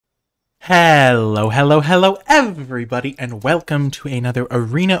Hello everybody, and welcome to another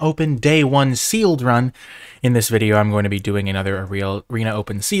Arena Open Day 1 sealed run. In this video, I'm going to be doing another Arena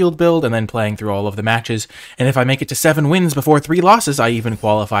Open sealed build and then playing through all of the matches. And if I make it to 7 wins before 3 losses, I even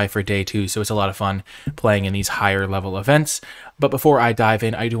qualify for Day 2, so it's a lot of fun playing in these higher level events. But before I dive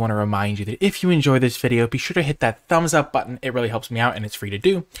in, I do want to remind you that if you enjoy this video, be sure to hit that thumbs up button. It really helps me out and it's free to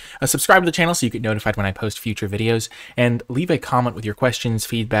do. Subscribe to the channel so you get notified when I post future videos, and leave a comment with your questions,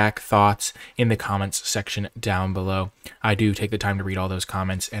 feedback, thoughts in the comments section down below. I do take the time to read all those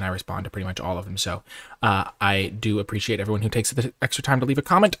comments and I respond to pretty much all of them, so I do appreciate everyone who takes the extra time to leave a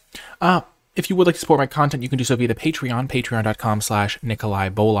comment. If you would like to support my content, you can do so via the Patreon,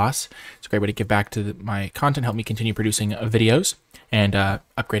 patreon.com/NicolaiBolas. It's a great way to give back to my content, help me continue producing videos and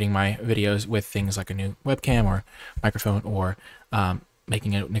upgrading my videos with things like a new webcam or microphone, or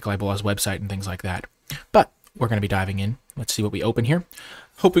making a NicolaiBolas website and things like that. But we're going to be diving in. Let's see what we open here.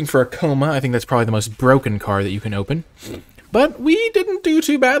 Hoping for a coma. I think that's probably the most broken card that you can open. But we didn't do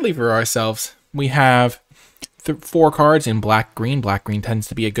too badly for ourselves. We have 4 cards in black-green. Black-green tends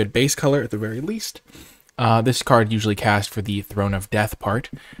to be a good base color at the very least. This card usually cast for the Throne of Death part,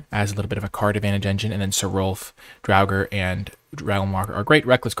 as a little bit of a card advantage engine, and then Sir Rolf, Draugr, and Realmwalker are great.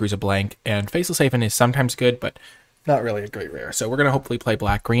 Reckless Crew's a blank, and Faceless Haven is sometimes good, but not really a great rare. So we're going to hopefully play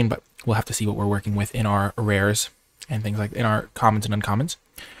black-green, but we'll have to see what we're working with in our rares and things like in our commons and uncommons.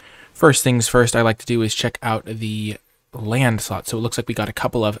 First things first, I like to do is check out the land slot. So it looks like we got a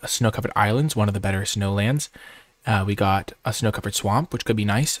couple of snow-covered islands, one of the better snow lands. We got a snow-covered swamp, which could be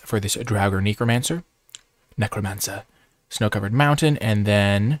nice for this Draugr Necromancer. Snow-covered mountain, and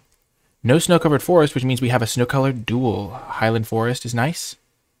then no snow-covered forest, which means we have a snow-colored dual. Highland forest is nice.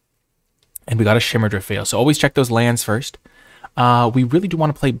 And we got a Shimmerdrift Vale. So always check those lands first. We really do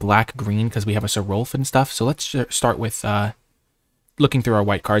want to play black-green because we have a Sir Rolf and stuff. So let's start with looking through our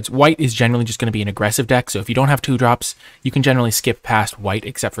white cards. White is generally just going to be an aggressive deck, so if you don't have 2-drops, you can generally skip past white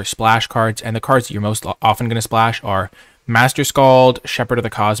except for splash cards, and the cards that you're most often going to splash are Master Scald, Shepherd of the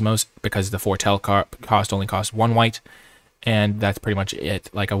Cosmos, because the Foretell cost only costs 1 white, and that's pretty much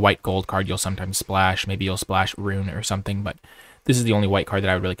it. Like a white gold card you'll sometimes splash, maybe you'll splash Rune or something, but this is the only white card that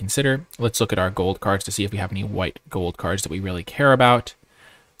I would really consider. Let's look at our gold cards to see if we have any white gold cards that we really care about.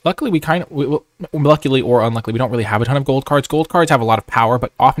 Luckily, luckily or unluckily, we don't really have a ton of gold cards. Gold cards have a lot of power,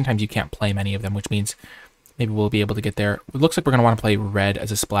 but oftentimes you can't play many of them, which means maybe we'll be able to get there. It looks like we're going to want to play red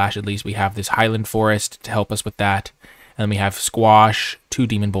as a splash, at least. We have this Highland Forest to help us with that. And then we have Squash, 2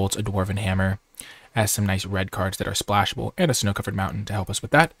 Demon Bolts, a Dwarven Hammer, as some nice red cards that are splashable, and a Snow-Covered Mountain to help us with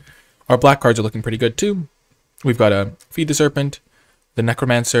that. Our black cards are looking pretty good, too. We've got a Feed the Serpent, the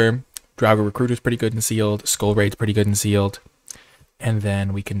Necromancer, Draugr Recruiter's pretty good and sealed, Skull Raid's pretty good and sealed. And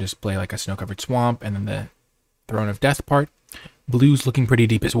then we can just play like a snow-covered swamp, and then the Throne of Death part. Blue's looking pretty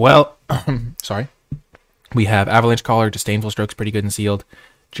deep as well. Sorry. We have Avalanche Caller, Disdainful Stroke's pretty good and sealed.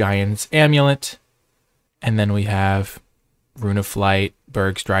 Giant's Amulet. And then we have Rune of Flight,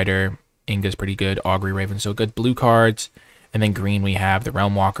 Bergstrider, Inga's pretty good, Augury Raven, so good. Blue cards. And then green we have the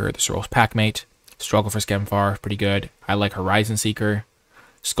Realmwalker, the Sir Rolf's Packmate. Struggle for Skemfar, pretty good. I like Horizon Seeker.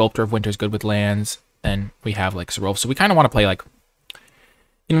 Sculptor of Winter's good with lands. Then we have like Sir Rolf. So we kind of want to play like,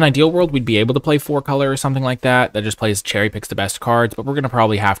 in an ideal world, we'd be able to play 4-color or something like that. That just cherry picks the best cards, but we're going to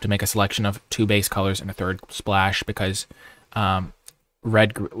probably have to make a selection of 2 base colors and a 3rd splash, because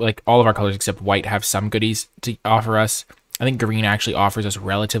red, like all of our colors except white, have some goodies to offer us. I think green actually offers us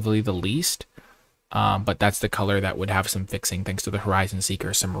relatively the least, but that's the color that would have some fixing thanks to the Horizon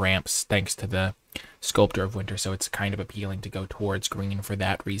Seeker, some ramps thanks to the Sculptor of Winter, so it's kind of appealing to go towards green for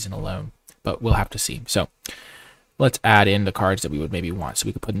that reason alone, but we'll have to see. So let's add in the cards that we would maybe want. So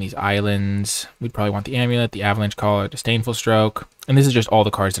we could put in these islands. We'd probably want the Amulet, the Avalanche Caller, Disdainful Stroke. And this is just all the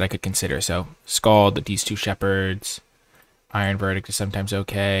cards that I could consider. So Scald, these 2 Shepherds. Iron Verdict is sometimes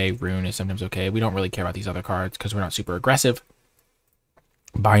okay. Rune is sometimes okay. We don't really care about these other cards because we're not super aggressive.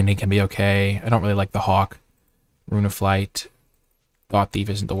 Binding can be okay. I don't really like the Hawk. Rune of Flight. Thought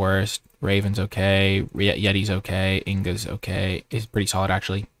Thief isn't the worst. Raven's okay. Yeti's okay. Inga's okay. It's pretty solid,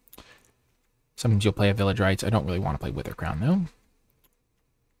 actually. Sometimes you'll play a Village Rites. I don't really want to play Wither Crown, though.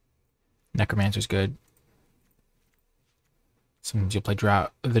 Necromancer's good. Sometimes you'll play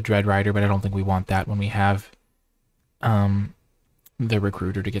the Dread Rider, but I don't think we want that when we have the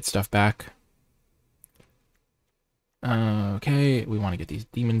Recruiter to get stuff back. Okay, we want to get these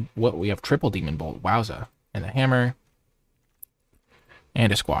we have triple Demon Bolt. Wowza. And the Hammer.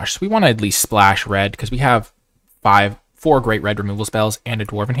 And a Squash. So we want to at least splash red, because we have 4 great red removal spells and a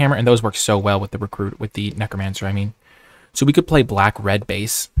Dwarven Hammer, and those work so well with the Necromancer, I mean. So we could play black-red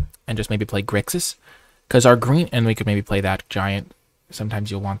base and just maybe play Grixis, because our green, and we could maybe play that Giant.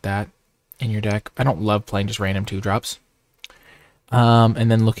 Sometimes you'll want that. in your deck. I don't love playing just random 2-drops. And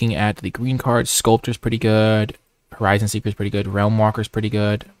then looking at the green cards, Sculptor's pretty good, Horizon Seeker's pretty good, Realm Walker's pretty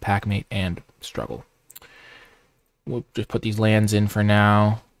good, Packmate, and Struggle. We'll just put these lands in for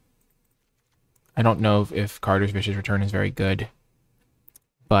now. I don't know if Carter's Vicious Return is very good,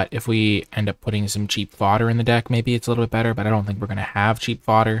 but if we end up putting some cheap fodder in the deck, maybe it's a little bit better, but I don't think we're going to have cheap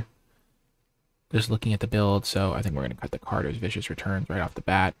fodder. Just looking at the build, so I think we're going to cut the Carter's Vicious Returns right off the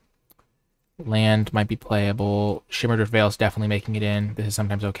bat. Land might be playable. Shimmered Veil is definitely making it in. This is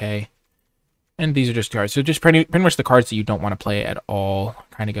sometimes okay. And these are just cards. So just pretty much the cards that you don't want to play at all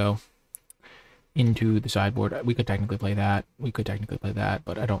kind of go into the sideboard. We could technically play that. We could technically play that,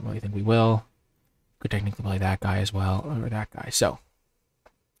 but I don't really think we will. Could technically play that guy as well, or that guy. So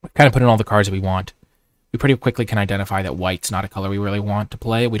we kind of put in all the cards that we want. We pretty quickly can identify that white's not a color we really want to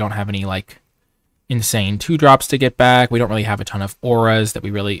play. We don't have any like insane 2-drops to get back. We don't really have a ton of auras that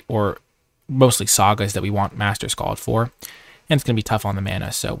we really, or mostly sagas that we want Master Scald for. And it's going to be tough on the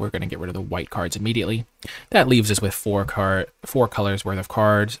mana, so we're going to get rid of the white cards immediately. That leaves us with four colors worth of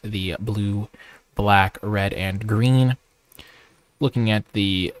cards, the blue, black, red, and green. Looking at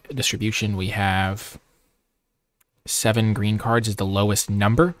the distribution, we have 7 green cards is the lowest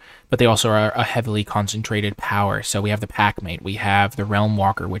number, but they also are a heavily concentrated power. So we have the Packmate, we have the Realm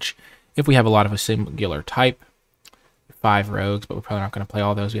Walker, which if we have a lot of a singular type, 5 rogues, but we're probably not going to play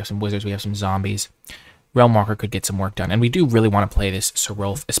all those. We have some wizards, we have some zombies. Realm Walker could get some work done. And we do really want to play this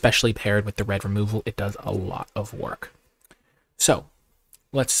Serulf, especially paired with the red removal. It does a lot of work. So,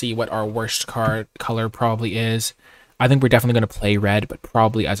 let's see what our worst card color probably is. I think we're definitely going to play red, but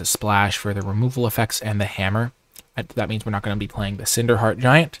probably as a splash for the removal effects and the hammer. That means we're not going to be playing the Cinderheart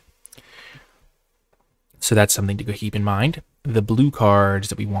Giant. So that's something to keep in mind. The blue cards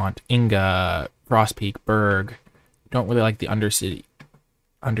that we want, Inga, Frostpeak, Berg. Don't really like the Undersea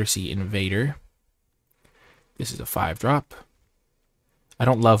Invader. This is a 5-drop. I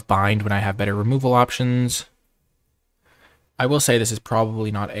don't love Bind when I have better removal options. I will say this is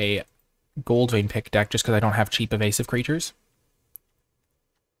probably not a Goldvein pick deck just because I don't have cheap evasive creatures.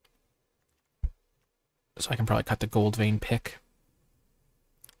 So I can probably cut the Goldvein pick.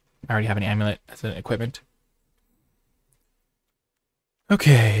 I already have an amulet as an equipment.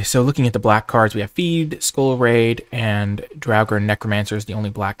 Okay, so looking at the black cards, we have Feed, Skull Raid, and Draugr and Necromancer is the only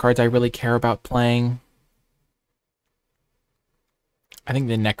black cards I really care about playing. I think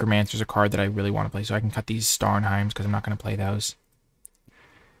the Necromancer is a card that I really want to play, so I can cut these Starnheims because I'm not going to play those.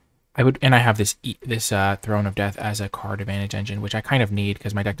 And I have this Throne of Death as a card advantage engine, which I kind of need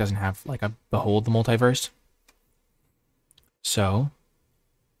because my deck doesn't have like a Behold the Multiverse. So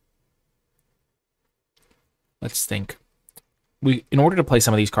let's think. In order to play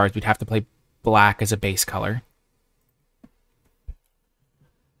some of these cards, we'd have to play black as a base color.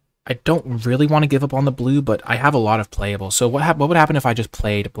 I don't really want to give up on the blue, but I have a lot of playables. So what would happen if I just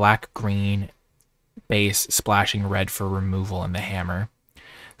played black, green, base, splashing red for removal and the hammer?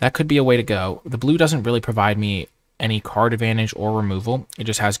 That could be a way to go. The blue doesn't really provide me any card advantage or removal. It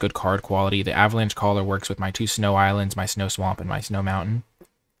just has good card quality. The Avalanche Caller works with my 2 Snow Islands, my Snow Swamp, and my Snow Mountain.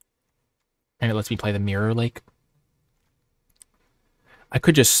 And it lets me play the Mirror Lake. I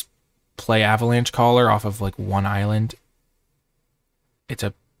could just play Avalanche Caller off of like 1 island. It's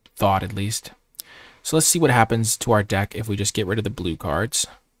a thought at least. So let's see what happens to our deck if we just get rid of the blue cards.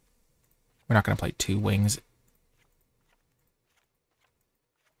 We're not going to play 2 wings.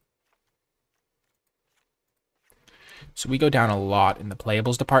 So we go down a lot in the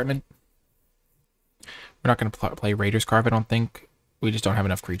playables department. We're not going to play Raider's Carve, I don't think. We just don't have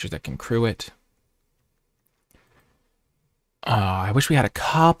enough creatures that can crew it. I wish we had a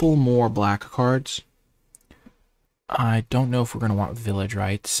couple more black cards. I don't know if we're going to want Village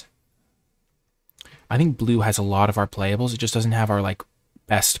Rites. I think blue has a lot of our playables. It just doesn't have our like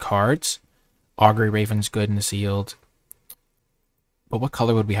best cards. Augury Raven's good in the sealed. But what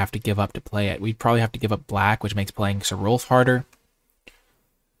color would we have to give up to play it? We'd probably have to give up black, which makes playing Serulf harder.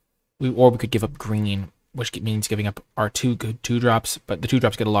 Or we could give up green, which means giving up our 2 good 2-drops. But the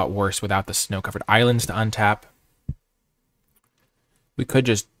 2-drops get a lot worse without the snow-covered islands to untap. We could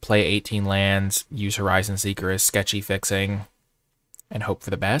just play 18 lands, use Horizon Seeker as sketchy fixing, and hope for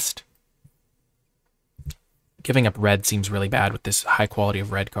the best. Giving up red seems really bad with this high quality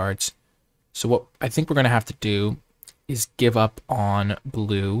of red cards. So what I think we're going to have to do is give up on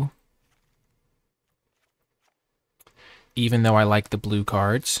blue. Even though I like the blue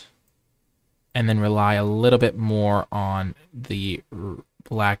cards. And then rely a little bit more on the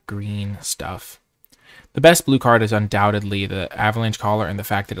black-green stuff. The best blue card is undoubtedly the Avalanche Caller and the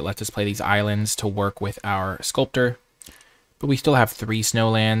fact that it lets us play these islands to work with our Sculptor. But we still have 3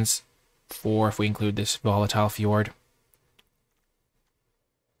 Snowlands, 4 if we include this volatile fjord.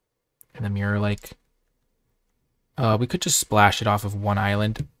 And the mirror lake. We could just splash it off of one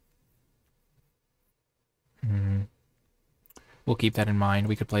island. We'll keep that in mind.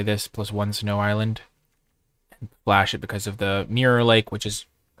 We could play this plus 1 snow island. And splash it because of the mirror lake, which is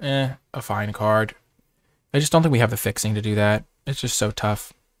a fine card. I just don't think we have the fixing to do that. It's just so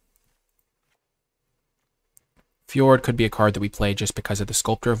tough. Fjord could be a card that we play just because of the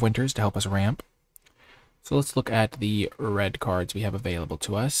Sculptor of Winters to help us ramp. So let's look at the red cards we have available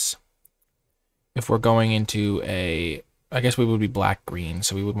to us. If we're going into a... I guess we would be black-green,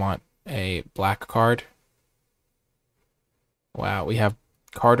 so we would want a black card. Wow, we have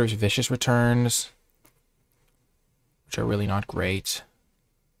Carter's Vicious Returns, which are really not great.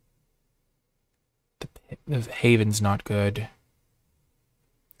 The Haven's not good.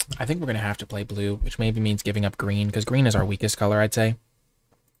 I think we're going to have to play blue, which maybe means giving up green, because green is our weakest color, I'd say.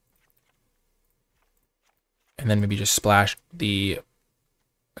 And then maybe just splash a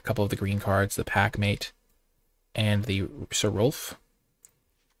couple of the green cards, the Packmate and the Sir Rolf,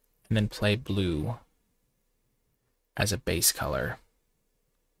 and then play blue as a base color.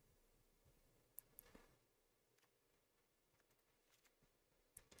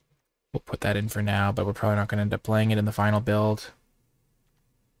 We'll put that in for now, but we're probably not going to end up playing it in the final build.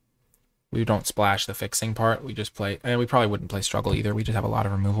 We don't splash the fixing part. We just play... And we probably wouldn't play Struggle either. We just have a lot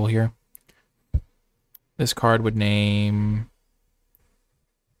of removal here. This card would name...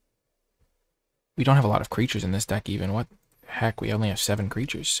 We don't have a lot of creatures in this deck even. What the heck? We only have 7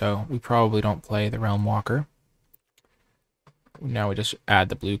 creatures, so we probably don't play the Realm Walker. Now we just add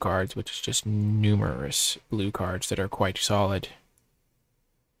the blue cards, which is just numerous blue cards that are quite solid.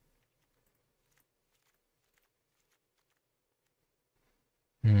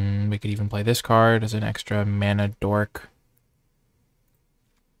 We could even play this card as an extra mana dork.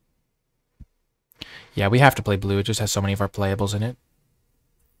 Yeah, we have to play blue. It just has so many of our playables in it.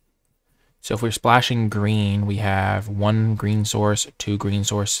 So if we're splashing green, we have 1 green source, 2 green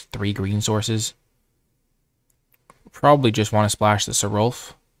source, 3 green sources. Probably just want to splash the Sir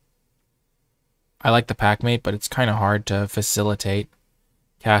Rolf. I like the Packmate, but it's kind of hard to facilitate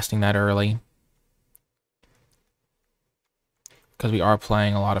casting that early, because we are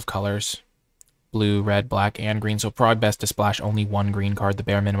playing a lot of colors. Blue, red, black, and green. So probably best to splash only 1 green card, the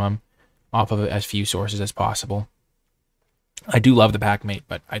bare minimum, off of as few sources as possible. I do love the Packmate,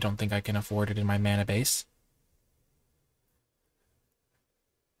 but I don't think I can afford it in my mana base.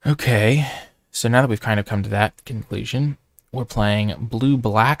 Okay, so now that we've kind of come to that conclusion, we're playing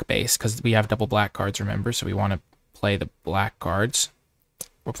blue-black base, because we have double black cards, remember, so we want to play the black cards.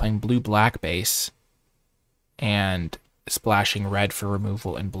 We're playing blue-black base, and splashing red for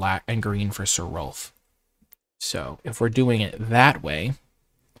removal and black and green for Sir Rolf. So if we're doing it that way,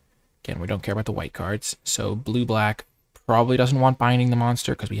 again, we don't care about the white cards, so blue-black probably doesn't want binding the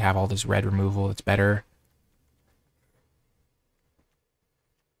monster because we have all this red removal that's better.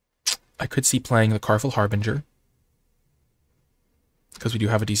 I could see playing the Carful Harbinger, because we do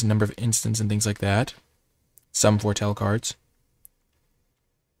have a decent number of instants and things like that. Some foretell cards.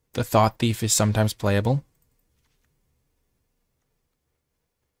 The Thought Thief is sometimes playable.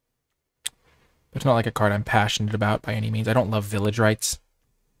 But it's not like a card I'm passionate about by any means. I don't love Village Rites.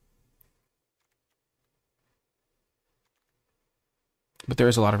 But there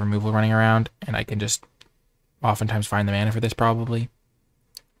is a lot of removal running around, and I can just oftentimes find the mana for this probably.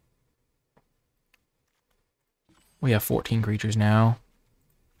 We have 14 creatures now.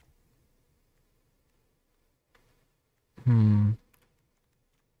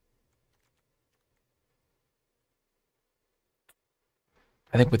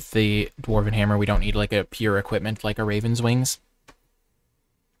 I think with the Dwarven Hammer, we don't need like a pure equipment like a Raven's Wings.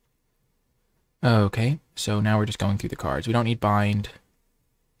 Okay, so now we're just going through the cards. We don't need Bind.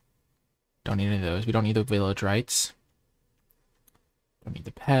 Don't need any of those. We don't need the Village Rites. Don't need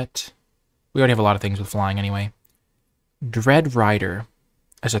the Pet. We already have a lot of things with flying anyway. Dread Rider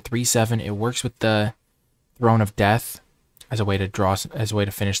as a 3/7. It works with the Throne of Death as a way to draw, as a way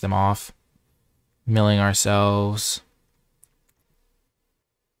to finish them off. Milling ourselves.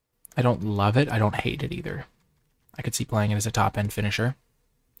 I don't love it. I don't hate it either. I could see playing it as a top-end finisher.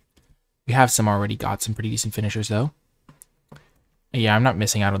 We have got some pretty decent finishers, though. Yeah, I'm not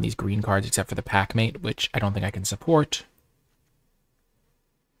missing out on these green cards except for the Packmate, which I don't think I can support.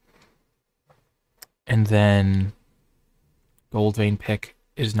 And then Goldvein pick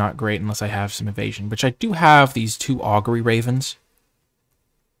is not great unless I have some evasion, which I do have these 2 Augury Ravens.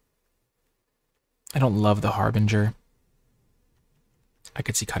 I don't love the Harbinger. I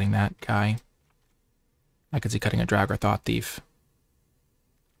could see cutting that guy. I could see cutting a Drag or Thought Thief.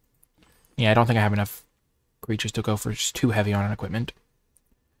 Yeah, I don't think I have enough creatures to go for just too heavy on an equipment.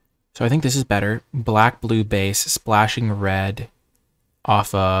 So I think this is better. Black, blue base, splashing red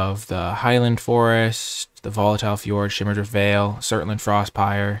off of the Highland Forest, the Volatile Fjord, Shimmerdrift Vale, Surtland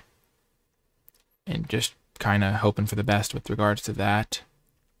Frostpire, and just kind of hoping for the best with regards to that.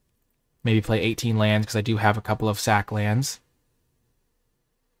 Maybe play 18 lands because I do have a couple of sack lands.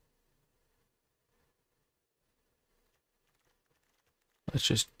 Let's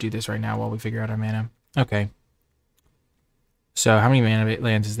just do this right now while we figure out our mana. Okay. So how many mana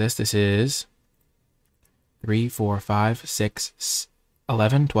lands is this? This is 3, 4, 5, 6,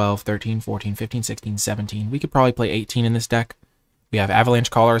 11, 12, 13, 14, 15, 16, 17. We could probably play 18 in this deck. We have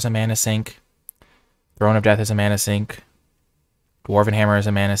Avalanche Caller as a mana sink. Throne of Death as a mana sink. Dwarven Hammer as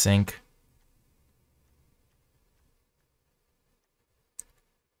a mana sink.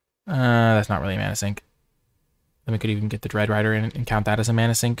 That's not really a mana sink. Then we could even get the Dread Rider in and count that as a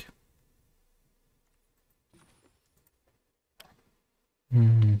mana sink.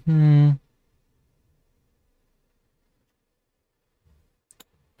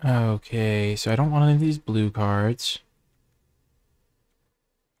 Okay, so I don't want any of these blue cards.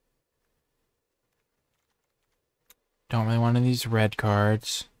 Don't really want any of these red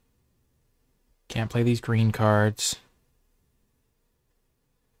cards. Can't play these green cards.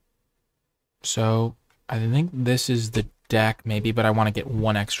 So I think this is the deck maybe, but I want to get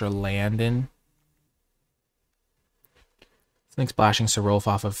one extra land in. I think splashing Serolf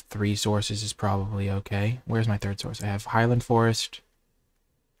off of 3 sources is probably okay. Where's my third source? I have Highland Forest,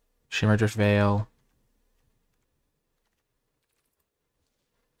 Shimmerdrift Vale,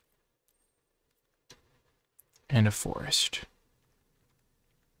 and a forest.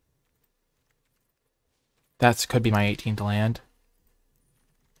 That could be my 18th land.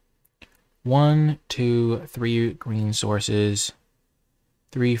 1, 2, 3 green sources.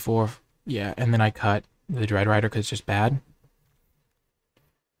 3, 4, yeah, and then I cut the Dread Rider because it's just bad.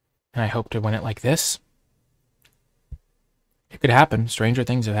 And I hope to win it like this. It could happen. Stranger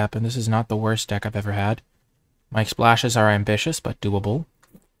things have happened. This is not the worst deck I've ever had. My splashes are ambitious, but doable.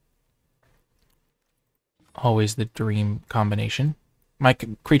 Always the dream combination. My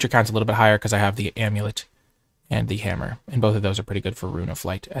creature count's a little bit higher because I have the Amulet and the Hammer. And both of those are pretty good for Rune of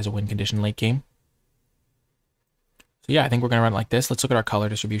Flight as a win condition late game. So yeah, I think we're going to run it like this. Let's look at our color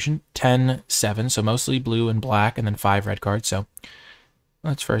distribution. 10, 7, so mostly blue and black, and then 5 red cards. So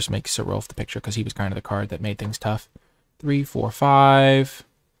let's first make Serolf the picture because he was kind of the card that made things tough. 3, 4, 5,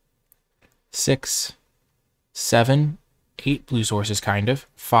 6, 7, 8 blue sources, kind of.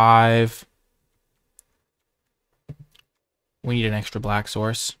 5. We need an extra black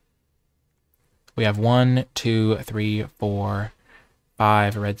source. We have 1, 2, 3, 4,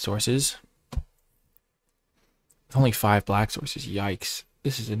 5 red sources. Only 5 black sources. Yikes.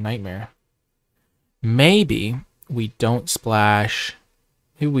 This is a nightmare. Maybe we don't splash.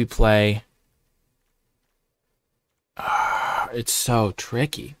 Maybe we play. It's so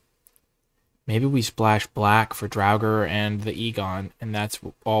tricky. Maybe we splash black for Draugr and the Egon, and that's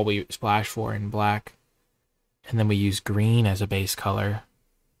all we splash for in black. And then we use green as a base color.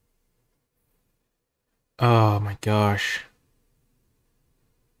 Oh my gosh.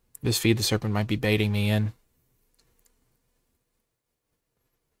 This Feed the Serpent might be baiting me in.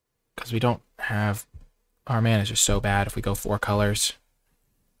 Because we don't have... Our mana is just so bad if we go 4 colors.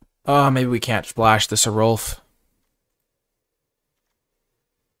 Oh, maybe we can't splash the Serolf.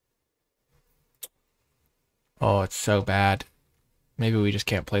 Oh, it's so bad. Maybe we just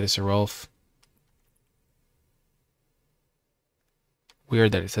can't play the Serolf.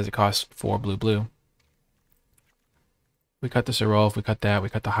 Weird that it says it costs 4 blue blue. We cut the Serolf, we cut that, we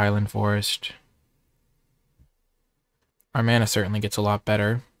cut the Highland Forest. Our mana certainly gets a lot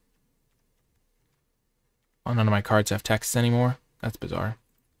better. Oh, none of my cards have texts anymore. That's bizarre.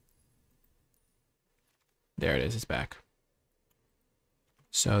 There it is, it's back.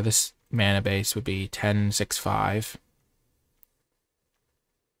 So this mana base would be 10, 6, 5.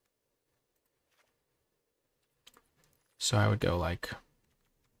 So I would go like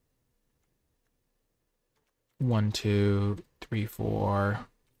 1, 2, 3, 4,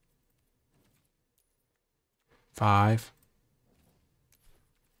 5.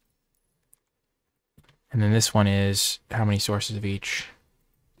 And then this one is how many sources of each?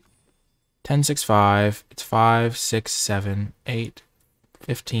 10, 6, 5. It's 5, 6, 7, 8,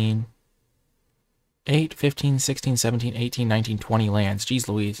 15. 8, 15, 16, 17, 18, 19, 20 lands. Jeez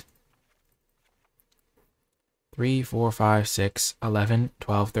Louise. 3, 4, 5, 6, 11,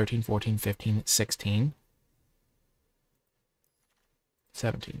 12, 13, 14, 15, 16.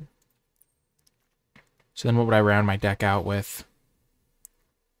 17. So then what would I round my deck out with?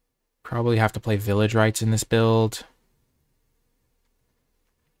 Probably have to play Village Rites in this build.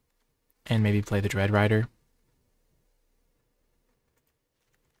 And maybe play the Dread Rider.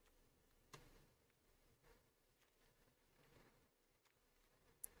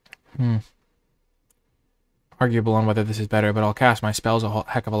 Arguable on whether this is better, but I'll cast my spells a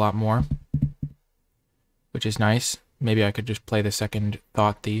heck of a lot more, which is nice. Maybe I could just play the second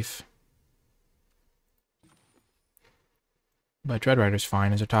Thought Thief. But Dread Rider's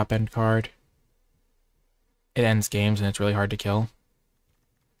fine as a top-end card. It ends games and it's really hard to kill.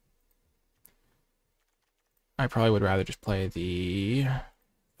 I probably would rather just play the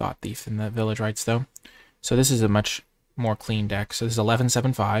Thought Thief than the Village Rites, though. So this is a much more clean deck. So this is 11,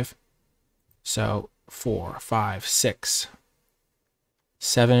 7, 5. So 4, 5, 6,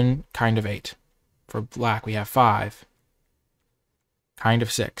 7, kind of 8. For black, we have 5, kind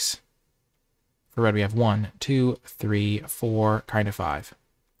of 6. For red, we have 1, 2, 3, 4, kind of 5.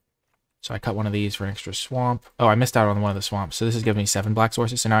 So I cut one of these for an extra swamp. Oh, I missed out on one of the swamps. So this is giving me 7 black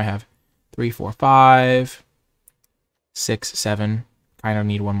sources. So now I have 3, 4, 5, 6, 7. Kind of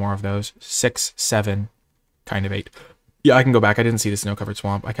need one more of those. 6, 7, kind of 8. Yeah, I can go back. I didn't see the snow-covered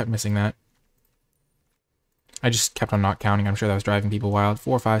swamp. I kept missing that. I just kept on not counting. I'm sure that was driving people wild.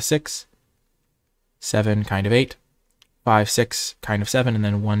 4, 5, 6, 7, kind of 8. 5, 6, kind of 7, and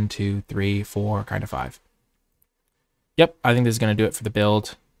then 1, 2, 3, 4, kind of 5. Yep, I think this is going to do it for the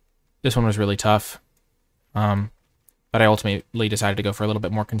build. This one was really tough, but I ultimately decided to go for a little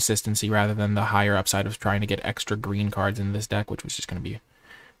bit more consistency rather than the higher upside of trying to get extra green cards in this deck, which was just going to be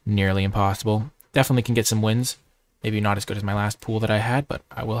nearly impossible. Definitely can get some wins. Maybe not as good as my last pool that I had, but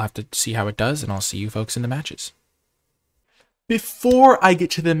I will have to see how it does, and I'll see you folks in the matches. Before I get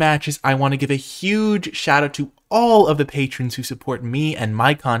to the matches, I want to give a huge shout out to all of the patrons who support me and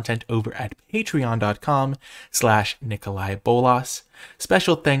my content over at patreon.com/NicolaiBolas.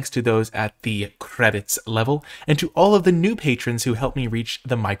 Special thanks to those at the credits level, and to all of the new patrons who helped me reach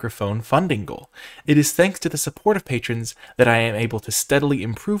the microphone funding goal. It is thanks to the support of patrons that I am able to steadily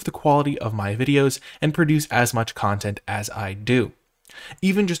improve the quality of my videos and produce as much content as I do.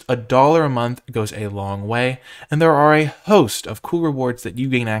 Even just $1 a month goes a long way, and there are a host of cool rewards that you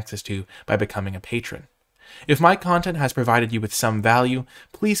gain access to by becoming a patron. If my content has provided you with some value,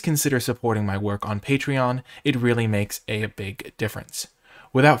 please consider supporting my work on Patreon. It really makes a big difference.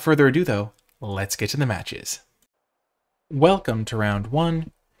 Without further ado though, let's get to the matches. Welcome to round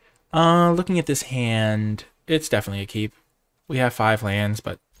 1. Looking at this hand, it's definitely a keep. We have 5 lands,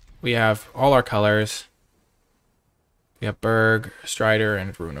 but we have all our colors. We have Berg, Strider,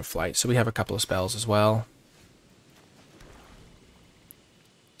 and Rune of Flight, so we have a couple of spells as well.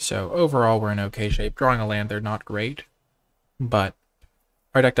 So overall, we're in okay shape. Drawing a land, they're not great, but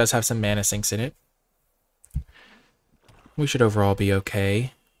our deck does have some mana sinks in it. We should overall be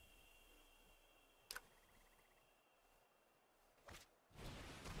okay.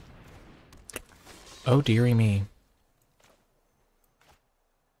 Oh, dearie me.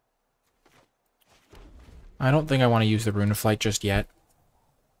 I don't think I want to use the Rune of Flight just yet.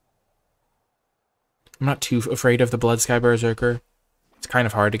 I'm not too afraid of the Bloodsky Berserker. It's kind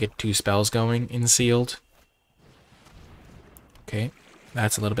of hard to get 2 spells going in sealed. Okay,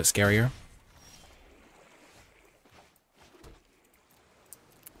 that's a little bit scarier.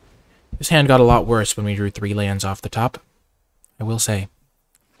 This hand got a lot worse when we drew 3 lands off the top, I will say.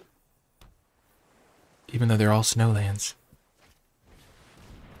 Even though they're all snow lands.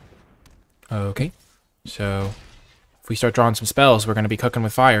 Okay. So, if we start drawing some spells, we're going to be cooking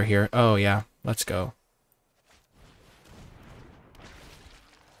with fire here. Oh, yeah. Let's go.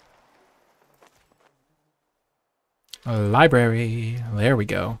 A library. There we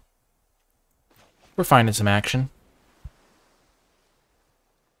go. We're finding some action.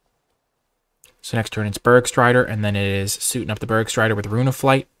 So next turn it's Berg Strider, and then it is suiting up the Berg Strider with Rune of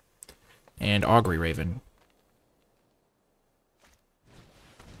Flight and Augury Raven.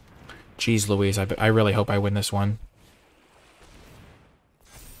 Jeez Louise, I really hope I win this one.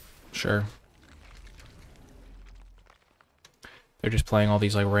 Sure. They're just playing all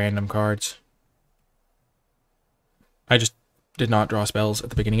these like random cards. I just did not draw spells at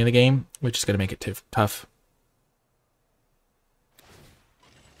the beginning of the game, which is going to make it tough.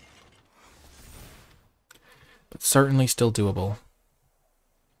 But certainly still doable.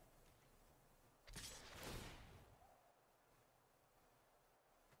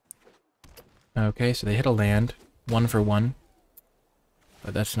 Okay, so they hit a land, 1 for 1.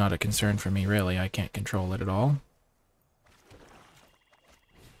 But that's not a concern for me, really. I can't control it at all.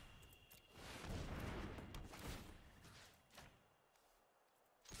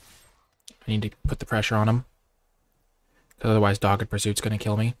 I need to put the pressure on him. Otherwise, Dogged Pursuit's going to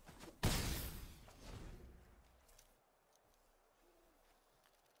kill me.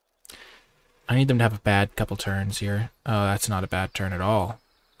 I need them to have a bad couple turns here. Oh, that's not a bad turn at all.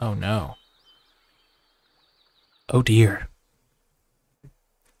 Oh, no. Oh, dear.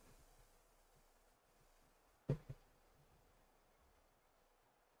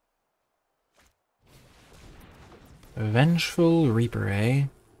 Vengeful Reaper, eh?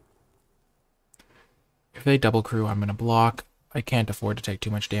 If they double crew, I'm going to block. I can't afford to take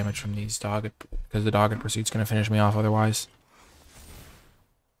too much damage from these dogged, because the dogged pursuit's going to finish me off otherwise.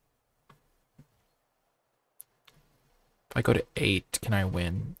 If I go to 8, can I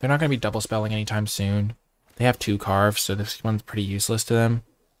win? They're not going to be double spelling anytime soon. They have 2 carves, so this one's pretty useless to them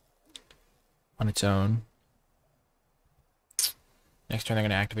on its own. Next turn, they're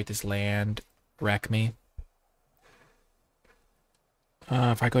going to activate this land, wreck me.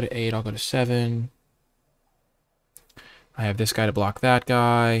 If I go to 8, I'll go to 7. I have this guy to block that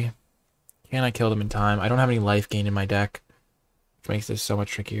guy. Can I kill them in time? I don't have any life gain in my deck, which makes this so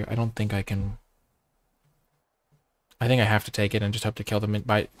much trickier. I don't think I can... I think I have to take it and just hope to kill them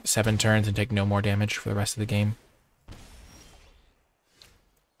by 7 turns and take no more damage for the rest of the game.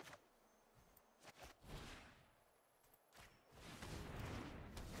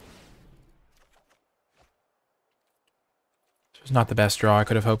 This was not the best draw I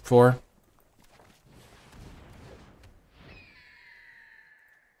could have hoped for.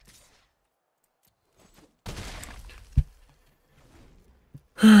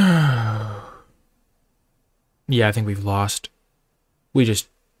 Yeah, I think we've lost. We just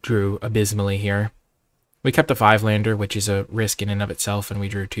drew abysmally here. We kept a 5-lander, which is a risk in and of itself, and we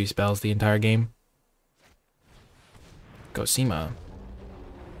drew 2 spells the entire game. Go Seema.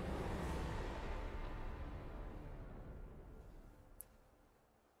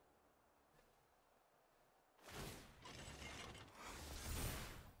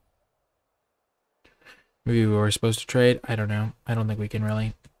 Maybe we were supposed to trade. I don't know. I don't think we can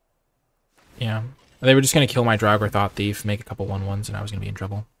really. Yeah. They were just going to kill my Draugr Thought Thief, make a couple 1/1s, and I was going to be in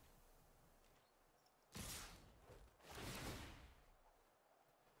trouble.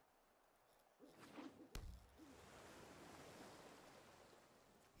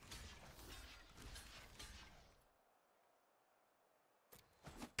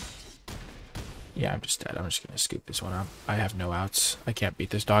 Yeah, I'm just dead. I'm just going to scoop this one up. I have no outs. I can't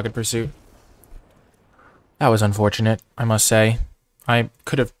beat this Dogged Pursuit. That was unfortunate, I must say. I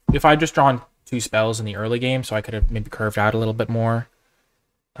could have... If I'd just drawn 2 spells in the early game, so I could have maybe curved out a little bit more.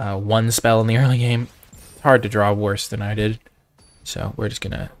 1 spell in the early game. It's hard to draw worse than I did. So we're just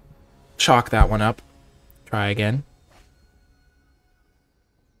going to chalk that one up. Try again.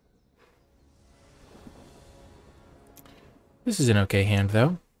 This is an okay hand,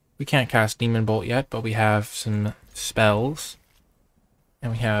 though. We can't cast Demon Bolt yet, but we have some spells.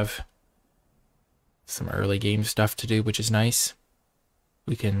 And we have some early game stuff to do, which is nice.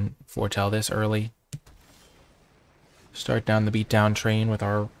 We can foretell this early. Start down the beatdown train with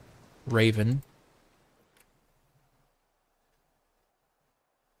our Raven.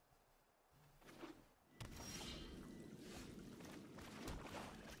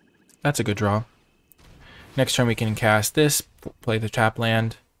 That's a good draw. Next turn we can cast this, play the tap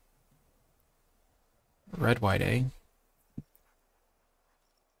land. Red, white, eh?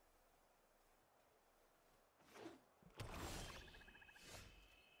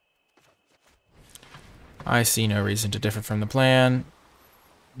 I see no reason to differ from the plan.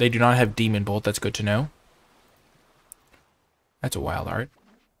 They do not have Demon Bolt, that's good to know. That's a wild art.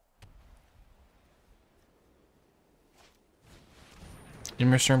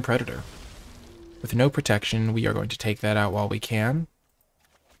 Immersturm Predator. With no protection, we are going to take that out while we can.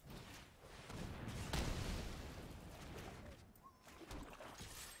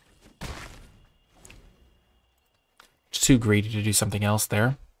 It's too greedy to do something else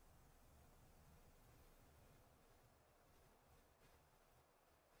there.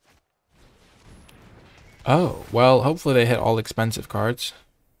 Oh, well, hopefully they hit all expensive cards.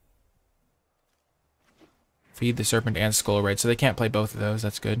 Feed the Serpent and Skull Raid, so they can't play both of those.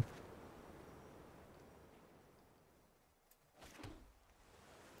 That's good.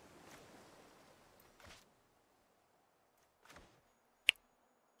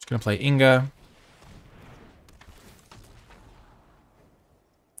 Just gonna play Inga.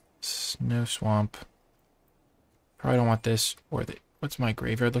 Snow Swamp. Probably don't want this or the... What's my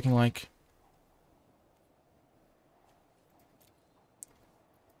graveyard looking like?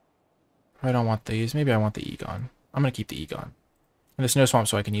 I don't want these. Maybe I want the Egon. I'm going to keep the Egon. And the Snow Swamp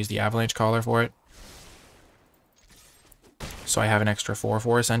so I can use the Avalanche Caller for it. So I have an extra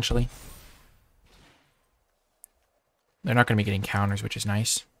 4/4 essentially. They're not going to be getting counters, which is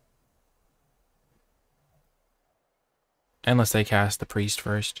nice. Unless they cast the Priest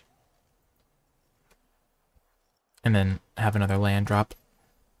first. and then have another land drop.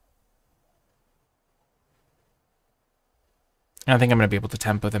 And I think I'm going to be able to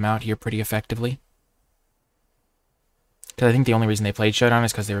tempo them out here pretty effectively. Because I think the only reason they played Showdown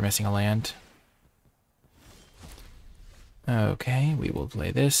is because they were missing a land. Okay, we will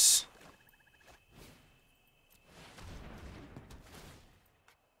play this.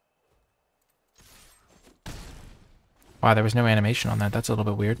 Wow, there was no animation on that. That's a little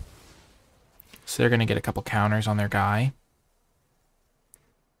bit weird. So they're going to get a couple counters on their guy.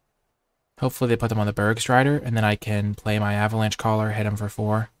 Hopefully they put them on the Bergstrider, and then I can play my Avalanche Caller, hit him for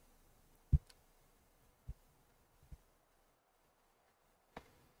 4.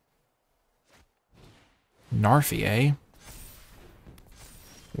 Narfi, eh?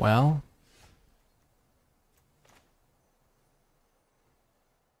 Well...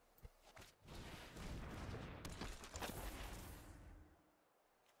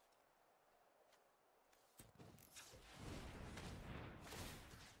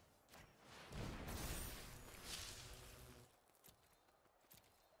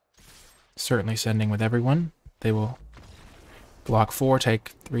 certainly sending with everyone. They will block 4, take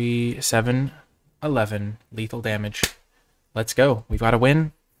 3, 7, 11 lethal damage. Let's go. We've got a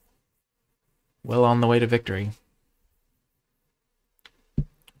win. Well on the way to victory.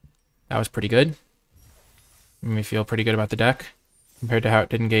 That was pretty good. Made me feel pretty good about the deck compared to how it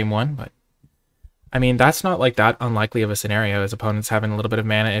did in game 1, but I mean, that's not like that unlikely of a scenario as opponents having a little bit of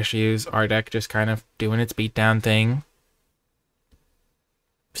mana issues, our deck just kind of doing its beatdown thing.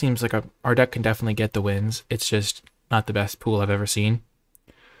 Seems like our deck can definitely get the wins. It's just not the best pool I've ever seen.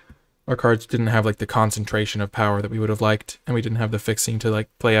 Our cards didn't have like the concentration of power that we would have liked, and we didn't have the fixing to like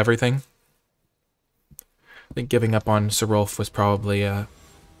play everything. I think giving up on Serolf was probably a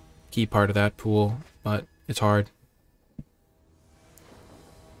key part of that pool, but it's hard.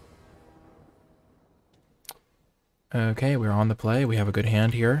 Okay, we're on the play. We have a good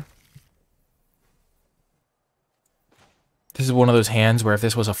hand here. This is one of those hands where if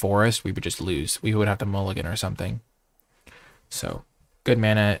this was a forest, we would just lose. We would have to mulligan or something. So, good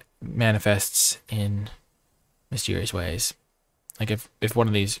mana manifests in mysterious ways. Like if one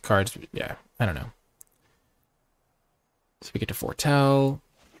of these cards, yeah, I don't know. So we get to foretell,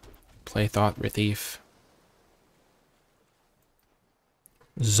 play Thought Thief.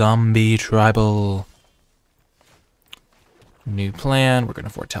 Zombie Tribal. New plan, we're going to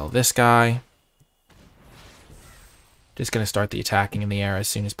foretell this guy. Just going to start the attacking in the air as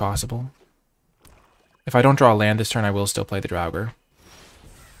soon as possible. If I don't draw a land this turn, I will still play the Draugr.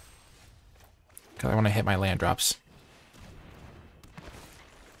 Because I want to hit my land drops.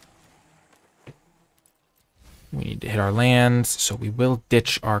 We need to hit our lands, so we will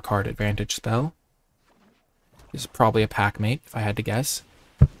ditch our card advantage spell. This is probably a Packmate, if I had to guess.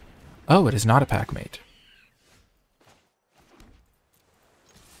 Oh, it is not a Packmate.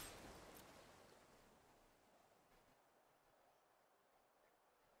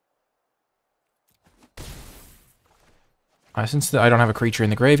 Since I don't have a creature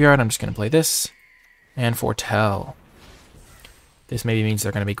in the graveyard, I'm just going to play this and foretell. This maybe means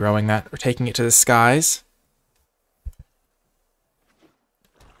they're going to be growing that or taking it to the skies.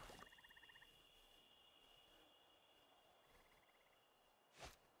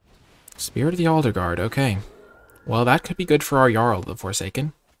 Spirit of the Alderguard, okay. Well, that could be good for our Jarl, the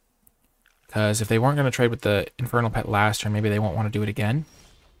Forsaken. Because if they weren't going to trade with the Infernal Pet last turn, maybe they won't want to do it again.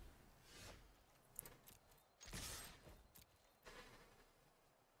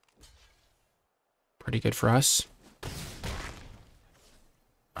 Pretty good for us.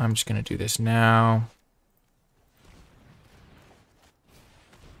 I'm just going to do this now.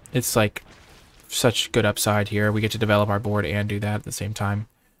 It's like such good upside here. We get to develop our board and do that at the same time.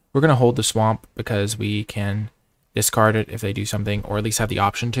 We're going to hold the swamp because we can discard it if they do something, or at least have the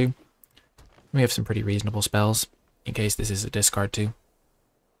option to. We have some pretty reasonable spells in case this is a discard too.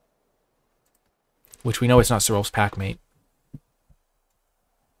 Which we know it's not Serolf's Packmate.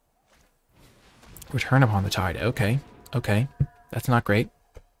 Return upon the Tide. Okay. Okay. That's not great.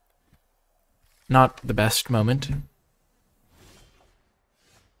 Not the best moment.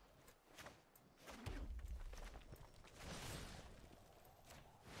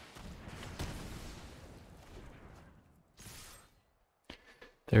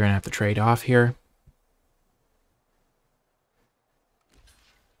 They're going to have to trade off here.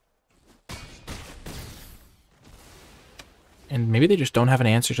 And maybe they just don't have an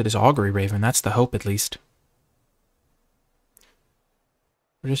answer to this Augury Raven. That's the hope, at least.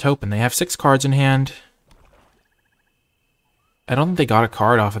 We're just hoping. They have 6 cards in hand. I don't think they got a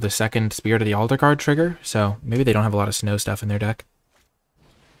card off of the second Spirit of the Alderguard trigger, so maybe they don't have a lot of snow stuff in their deck.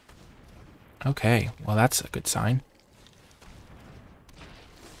 Okay, well that's a good sign.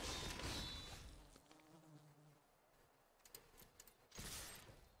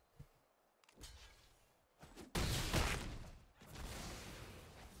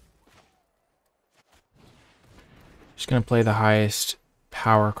 Just going to play the highest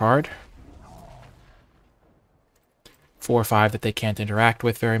power card. 4 or 5 that they can't interact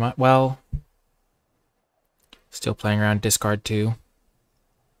with very much. Well, still playing around discard 2.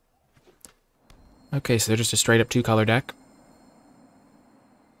 Okay, so they're just a straight up 2-color deck.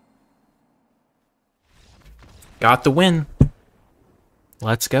 Got the win.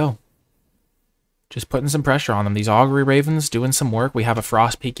 Let's go. Just putting some pressure on them. These Augury Ravens doing some work. We have a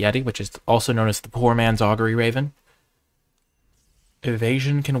Frostpeak Yeti, which is also known as the poor man's Augury Raven.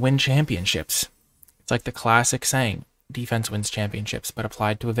 Evasion can win championships. It's like the classic saying, defense wins championships, but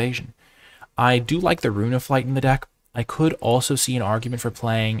applied to evasion. I do like the Rune of Flight in the deck. I could also see an argument for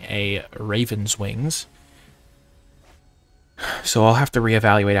playing a Raven's Wings. So I'll have to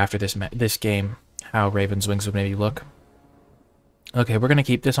reevaluate after this game how Raven's Wings would maybe look. Okay, we're going to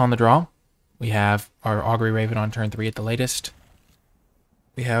keep this on the draw. We have our Augury Raven on turn 3 at the latest.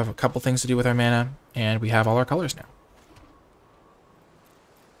 We have a couple things to do with our mana, and we have all our colors now.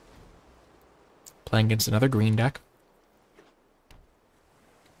 Playing against another green deck.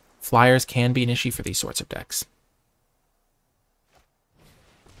 Flyers can be an issue for these sorts of decks.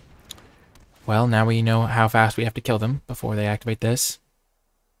 Well, now we know how fast we have to kill them before they activate this.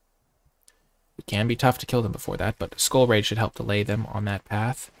 It can be tough to kill them before that, but Skull Raid should help delay them on that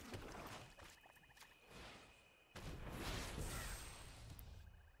path.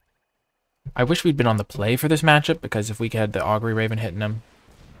 I wish we'd been on the play for this matchup, because if we had the Augury Raven hitting them,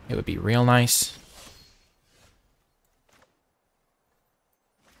 it would be real nice.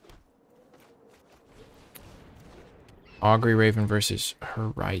 Augury Raven versus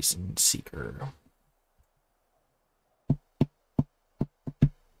Horizon Seeker.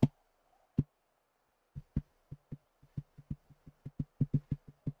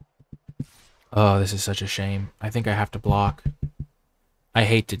 Oh, this is such a shame. I think I have to block. I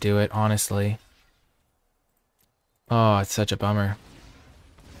hate to do it, honestly. Oh, it's such a bummer.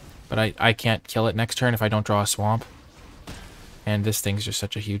 But I can't kill it next turn if I don't draw a swamp. And this thing's just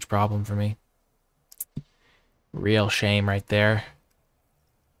such a huge problem for me. Real shame right there.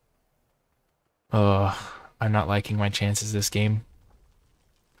 Oh, I'm not liking my chances this game.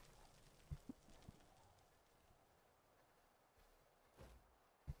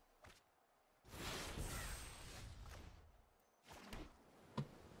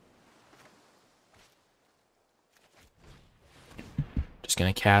 Just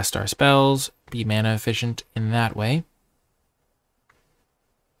gonna cast our spells, be mana efficient in that way.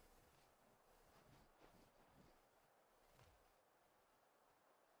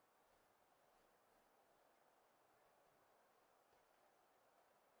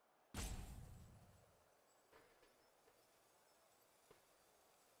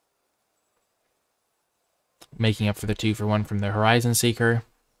 Making up for the 2-for-1 from the Horizon Seeker.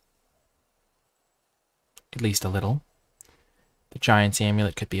 At least a little. The Giant's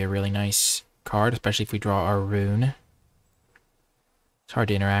Amulet could be a really nice card, especially if we draw our rune. It's hard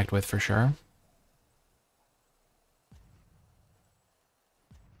to interact with for sure.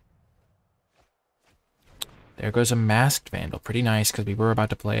 There goes a Masked Vandal. Pretty nice, because we were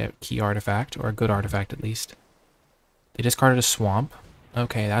about to play a key artifact, or a good artifact at least. They discarded a Swamp.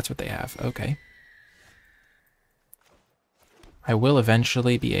 Okay, that's what they have. Okay. I will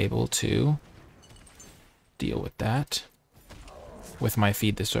eventually be able to deal with that with my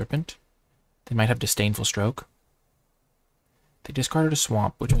Feed the Serpent. They might have Disdainful Stroke. They discarded a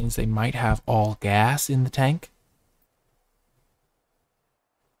Swamp, which means they might have all gas in the tank.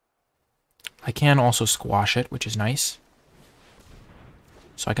 I can also squash it, which is nice.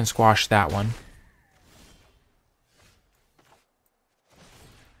 So I can squash that one.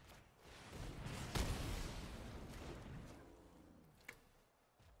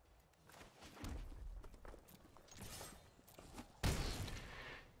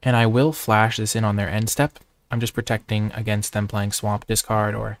 And I will flash this in on their end step. I'm just protecting against them playing Swamp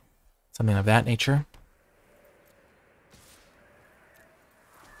Discard or something of that nature.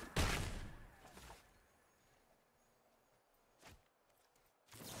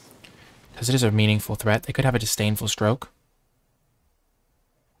 Because it is a meaningful threat. They could have a Disdainful Stroke.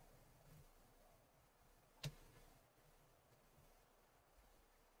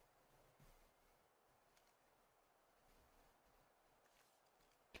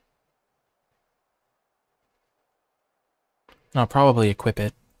 I'll probably equip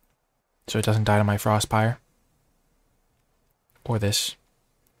it so it doesn't die to my Frostpire. Or this.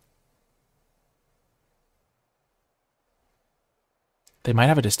 They might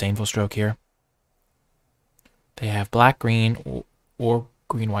have a Disdainful Stroke here. They have black, green, or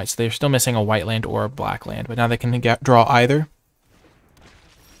green, white. So they're still missing a white land or a black land. But now they can draw either.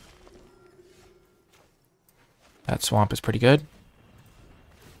 That swamp is pretty good.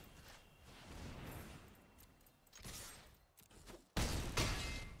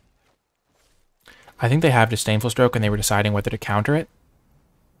 I think they have Disdainful Stroke and they were deciding whether to counter it.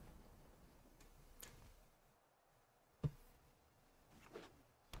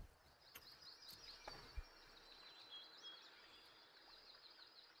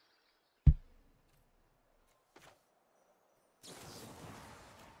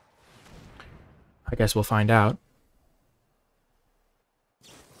 I guess we'll find out.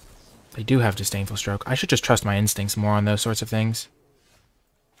 They do have Disdainful Stroke. I should just trust my instincts more on those sorts of things.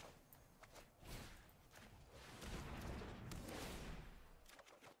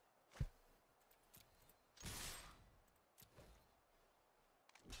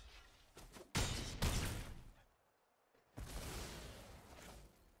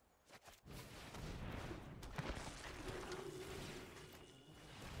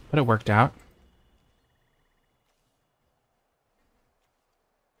 But it worked out.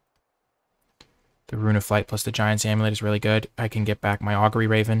 The Rune of Flight plus the Giant's Amulet is really good. I can get back my Augury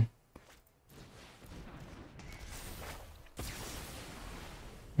Raven.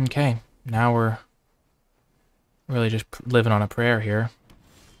 Okay, now we're really just living on a prayer here.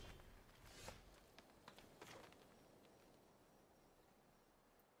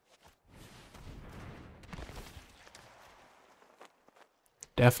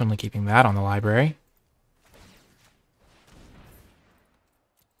 Definitely keeping that on the library.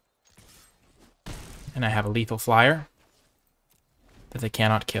 And I have a lethal flyer that they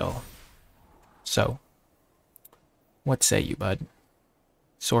cannot kill. So, what say you, bud?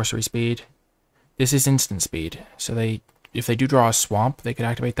 Sorcery speed. This is instant speed. So if they do draw a swamp, they could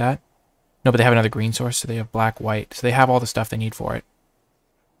activate that. No, but they have another green source, so they have black, white. So they have all the stuff they need for it.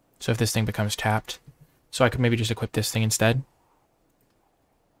 So if this thing becomes tapped. So I could maybe just equip this thing instead.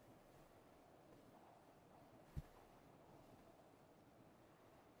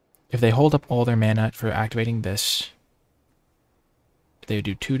 If they hold up all their mana for activating this, they would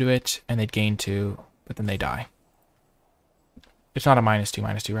do 2 to it, and they'd gain 2, but then they die. It's not a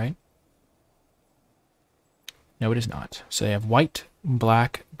 -2/-2, right? No, it is not. So they have white,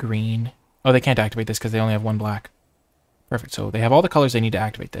 black, green. Oh, they can't activate this because they only have 1 black. Perfect. So they have all the colors they need to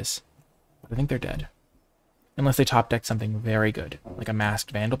activate this. But I think they're dead. Unless they top deck something very good, like a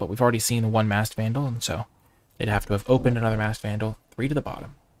Masked Vandal, but we've already seen the 1 Masked Vandal, and so they'd have to have opened another Masked Vandal, 3 to the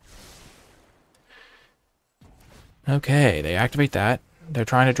bottom. Okay, they activate that. They're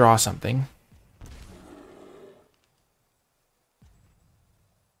trying to draw something.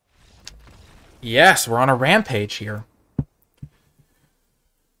 Yes, we're on a rampage here.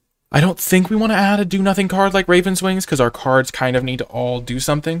 I don't think we want to add a do-nothing card like Raven's Wings, because our cards kind of need to all do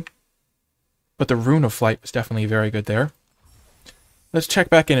something. But the Rune of Flight was definitely very good there. Let's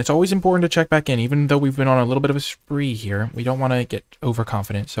check back in. It's always important to check back in, even though we've been on a little bit of a spree here. We don't want to get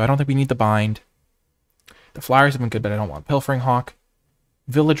overconfident, so I don't think we need the bind. The flyers have been good, but I don't want Pilfering Hawk.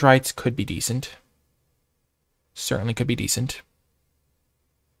 Village Rites could be decent. Certainly could be decent.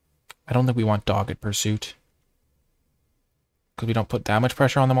 I don't think we want Dogged Pursuit, because we don't put that much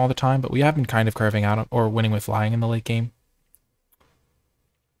pressure on them all the time, but we have been kind of curving out or winning with flying in the late game.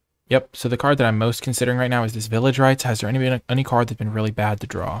 Yep, so the card that I'm most considering right now is this Village Rites. Has there any card that's been really bad to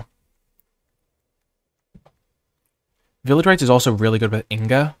draw? Village Rites is also really good with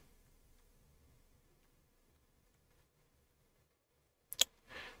Inga.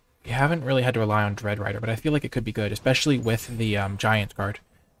 We haven't really had to rely on Dread Rider, but I feel like it could be good, especially with the Giant card.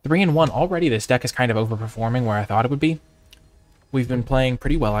 3-in-1. Already this deck is kind of overperforming where I thought it would be. We've been playing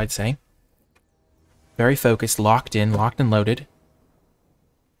pretty well, I'd say. Very focused, locked in, locked and loaded.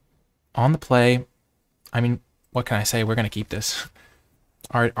 On the play, I mean, what can I say? We're going to keep this.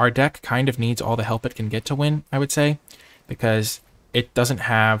 Our deck kind of needs all the help it can get to win, I would say, because it doesn't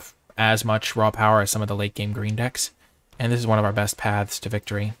have as much raw power as some of the late game green decks, and this is one of our best paths to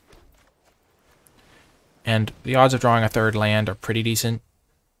victory. And the odds of drawing a 3rd land are pretty decent.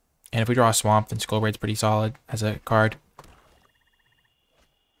 And if we draw a swamp, then Skull Raid's pretty solid as a card.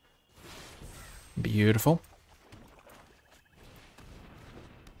 Beautiful.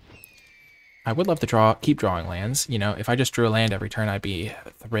 I would love to keep drawing lands. You know, if I just drew a land every turn, I'd be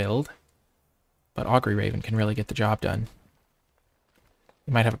thrilled. But Augury Raven can really get the job done.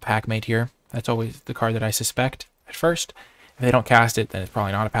 We might have a Packmate here. That's always the card that I suspect at first. If they don't cast it, then it's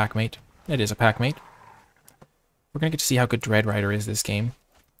probably not a Packmate. It is a Packmate. We're going to get to see how good Dread Rider is this game.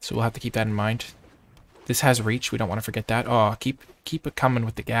 So we'll have to keep that in mind. This has reach. We don't want to forget that. Oh, keep it coming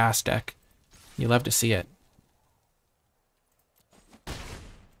with the gas deck. You love to see it.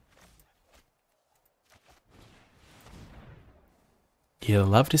 You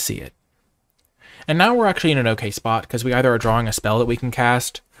love to see it. And now we're actually in an okay spot, because we either are drawing a spell that we can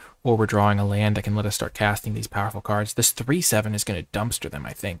cast, or we're drawing a land that can let us start casting these powerful cards. This 3/7 is going to dumpster them,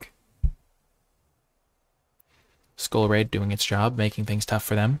 I think. Skull Raid doing its job, making things tough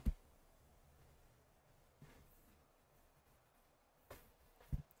for them.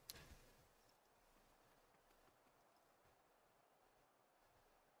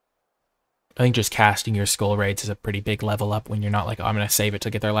 I think just casting your Skull Raids is a pretty big level up when you're not like, oh, I'm going to save it to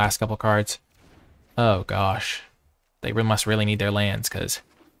get their last couple cards. Oh, gosh. They must really need their lands, because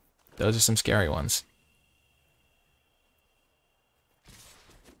those are some scary ones.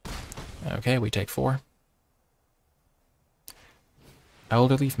 Okay, we take 4.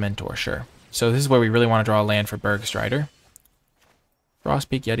 Elderleaf Mentor, sure. So this is where we really want to draw a land for Bergstrider.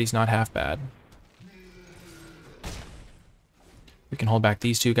 Frostpeak Yeti's not half bad. We can hold back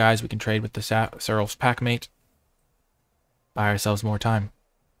these two guys. We can trade with the Seral's Packmate. Buy ourselves more time.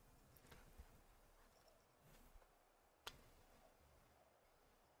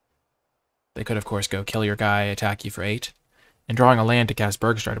 They could, of course, go kill your guy, attack you for 8. And drawing a land to cast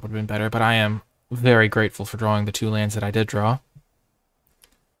Bergstrider would have been better, but I am very grateful for drawing the 2 lands that I did draw.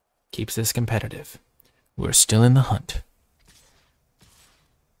 Keeps this competitive. We're still in the hunt.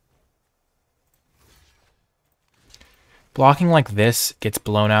 Blocking like this gets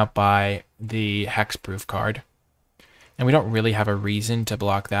blown out by the Hexproof card. And we don't really have a reason to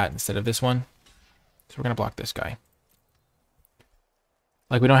block that instead of this one. So we're going to block this guy.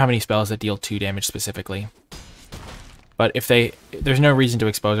 Like, we don't have any spells that deal 2 damage specifically. But if there's no reason to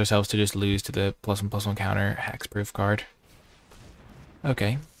expose ourselves to just lose to the +1/+1 counter Hexproof card.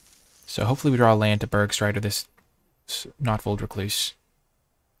 Okay. So hopefully we draw a land to Bergstrider this Knotfold Recluse.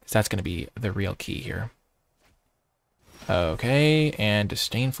 Because that's going to be the real key here. Okay, and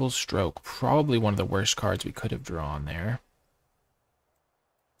Disdainful Stroke. Probably one of the worst cards we could have drawn there.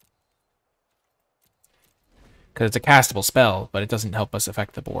 Because it's a castable spell, but it doesn't help us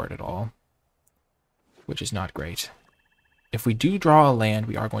affect the board at all. Which is not great. If we do draw a land,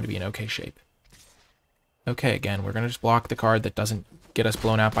 we are going to be in okay shape. Okay, again, we're going to just block the card that doesn't get us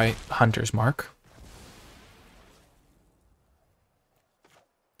blown out by Hunter's Mark.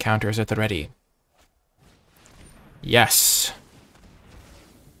 Counters at the ready. Yes.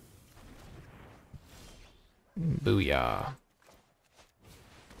 Booyah.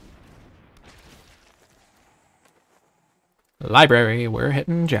 Library, we're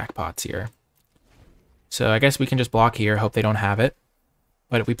hitting jackpots here. So I guess we can just block here, hope they don't have it.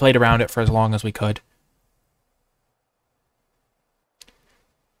 But we played around it for as long as we could.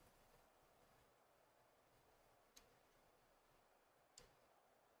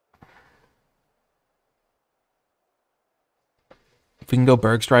 If we can go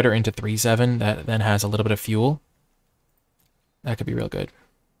Bergstrider into 3/7, that then has a little bit of fuel. That could be real good.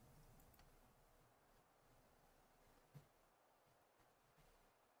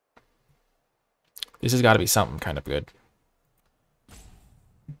 This has got to be something kind of good.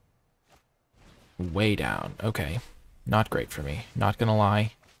 Way down. Okay. Not great for me. Not gonna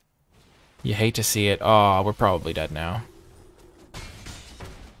lie. You hate to see it. Oh, we're probably dead now.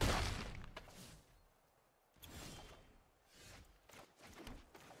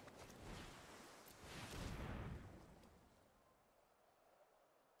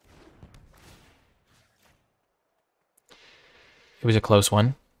 It was a close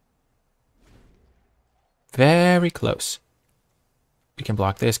one. Very close. We can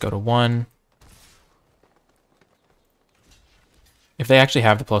block this, go to 1. If they actually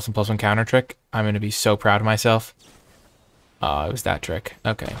have the +1/+1 counter trick, I'm going to be so proud of myself. Oh, it was that trick.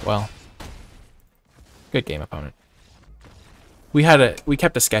 Okay, well. Good game, opponent. We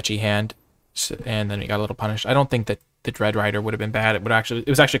kept a sketchy hand, and then we got a little punished. I don't think that the Dread Rider would have been bad. It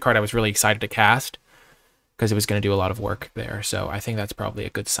was actually a card I was really excited to cast, because it was going to do a lot of work there. So I think that's probably a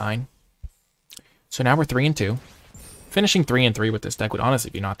good sign. So now we're 3-2. Finishing 3-3 with this deck would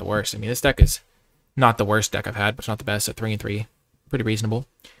honestly be not the worst. I mean, this deck is not the worst deck I've had, but it's not the best. So 3-3, pretty reasonable.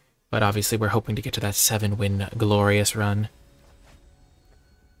 But obviously we're hoping to get to that 7-win glorious run.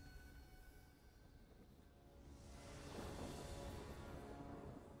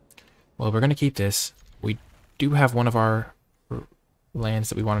 Well, we're going to keep this. We do have one of our lands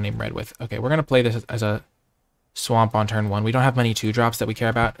that we want to name red with. Okay, we're going to play this as a swamp on turn 1. We don't have many 2-drops that we care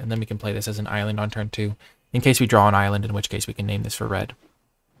about, and then we can play this as an island on turn 2, in case we draw an island, in which case we can name this for red.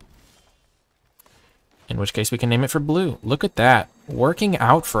 In which case we can name it for blue. Look at that. Working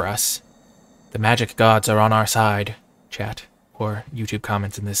out for us. The magic gods are on our side, chat, or YouTube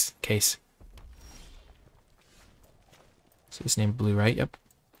comments in this case. So it's named blue, right? Yep.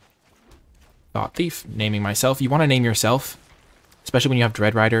 Thought Thief, naming myself. You want to name yourself, especially when you have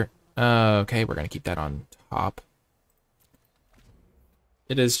Dread Rider Okay, we're going to keep that on top.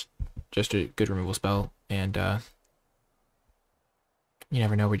 It is just a good removal spell, and you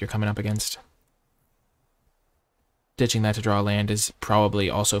never know what you're coming up against. Ditching that to draw land is probably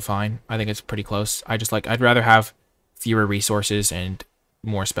also fine. I think it's pretty close. I'd rather have fewer resources and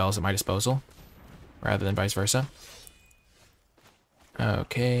more spells at my disposal, rather than vice versa.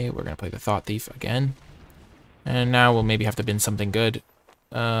 Okay, we're going to play the Thought Thief again. And now we'll maybe have to bin something good.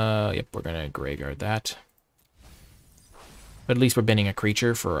 Yep, we're going to graveyard that. But at least we're binning a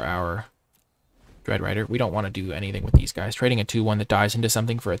creature for our Dread Rider. We don't want to do anything with these guys. Trading a 2/1 that dies into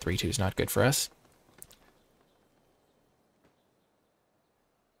something for a 3/2 is not good for us.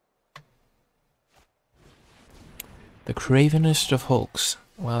 The Cravenest of Hulks.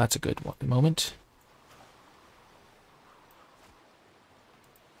 Well, that's a good moment.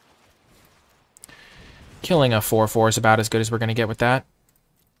 Killing a 4/4 is about as good as we're going to get with that.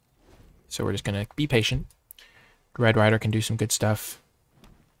 So we're just going to be patient. Red Rider can do some good stuff.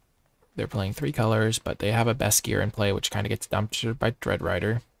 They're playing 3 colors, but they have a best gear in play, which kind of gets dumped by Dread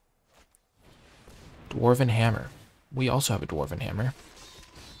Rider. Dwarven Hammer. We also have a Dwarven Hammer.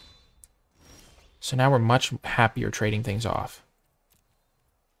 So now we're much happier trading things off.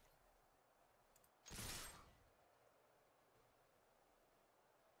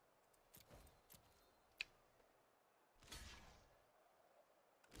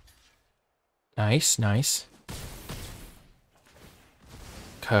 Nice, nice.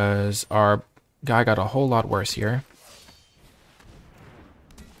 Because our guy got a whole lot worse here.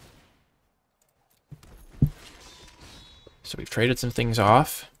 So we've traded some things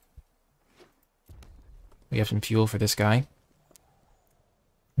off. We have some fuel for this guy.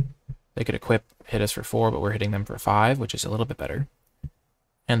 They could hit us for 4, but we're hitting them for 5, which is a little bit better.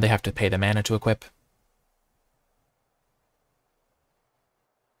 And they have to pay the mana to equip.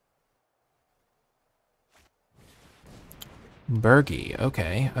 Bergie,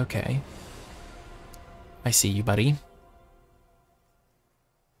 okay, okay. I see you, buddy.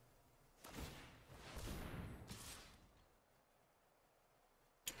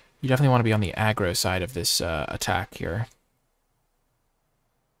 You definitely want to be on the aggro side of this attack here.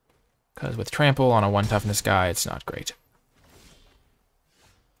 Because with Trample on a 1 toughness guy, it's not great.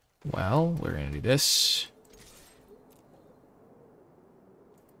 Well, we're going to do this.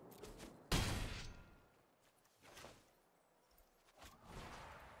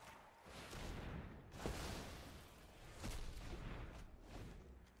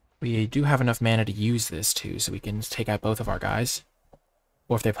 We do have enough mana to use this too, so we can take out both of our guys.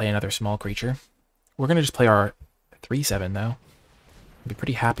 Or if they play another small creature. We're going to just play our 3/7 though. I'd be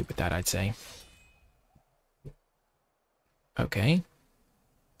pretty happy with that, I'd say. Okay.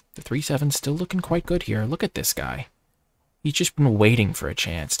 The 3/7's still looking quite good here. Look at this guy. He's just been waiting for a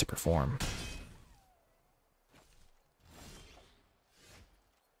chance to perform.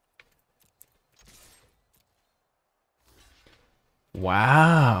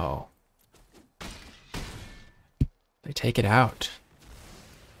 Wow. They take it out.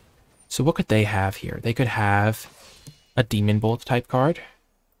 So what could they have here? They could have a Demon Bolt type card.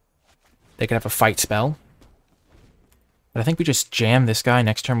 They could have a fight spell. But I think we just jam this guy.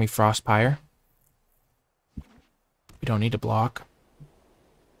 Next turn we Frostpire. We don't need to block.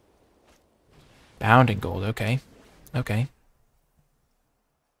 Bounding Gold, okay. Okay.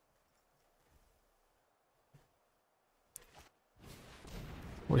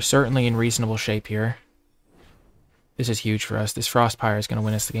 We're certainly in reasonable shape here. This is huge for us. This Frostpire is going to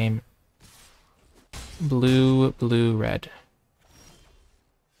win us the game. Blue, blue, red.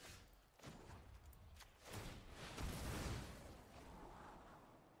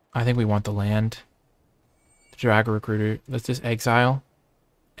 I think we want the land. The Dragger Recruiter. Let's just exile.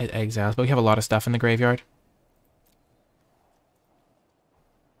 It exiles, but we have a lot of stuff in the graveyard.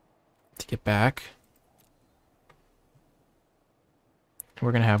 To get back.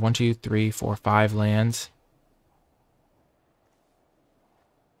 We're going to have 1, 2, 3, 4, 5 lands.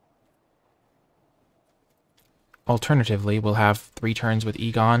 Alternatively, we'll have 3 turns with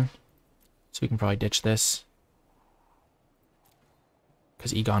Egon, so we can probably ditch this.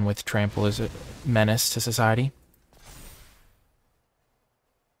 Because Egon with Trample is a menace to society.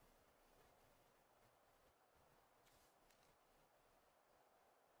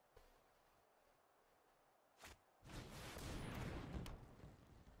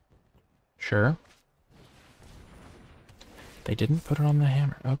 Sure. They didn't put it on the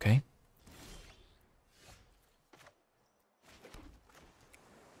hammer. Okay.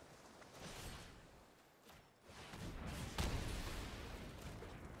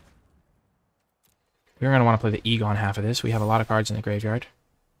 We're going to want to play the Egon half of this. We have a lot of cards in the graveyard.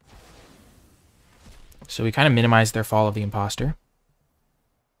 So we kind of minimized their fall of the imposter.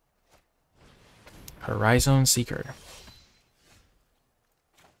 Horizon Seeker.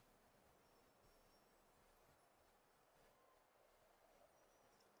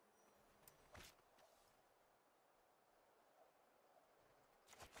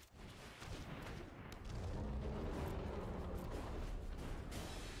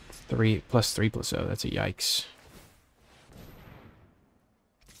 Three plus 0. That's a yikes.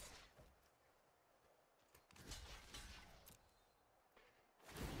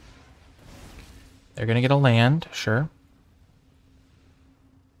 They're going to get a land, sure.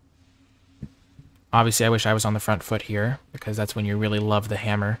 Obviously, I wish I was on the front foot here, because that's when you really love the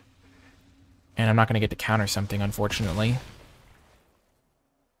hammer. And I'm not going to get to counter something, unfortunately.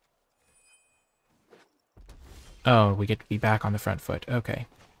 Oh, we get to be back on the front foot. Okay.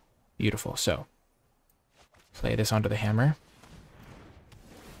 Beautiful. So, play this onto the hammer.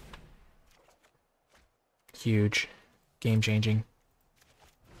 Huge. Game-changing.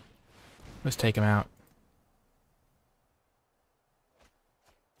 Let's take him out.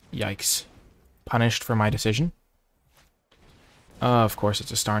 Yikes. Punished for my decision. Of course,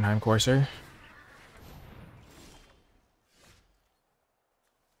 it's a Starnheim Courser.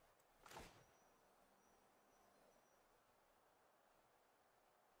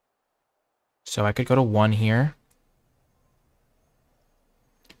 So I could go to 1 here.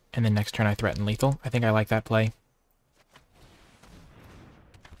 And then next turn I threaten lethal. I think I like that play.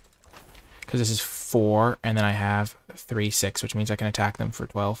 Because this is 4, and then I have 3, 6, which means I can attack them for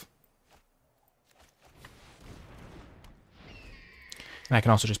 12. And I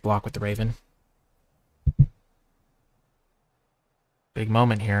can also just block with the Raven. Big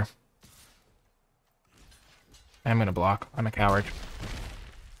moment here. I'm going to block. I'm a coward.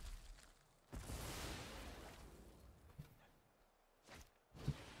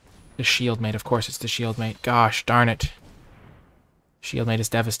 The shield mate. Of course it's the shield mate. Gosh darn it. Shield mate is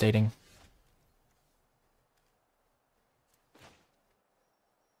devastating.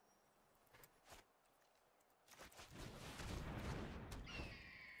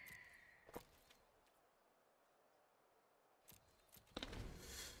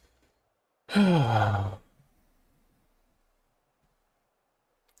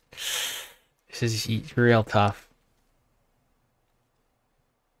 This is real tough.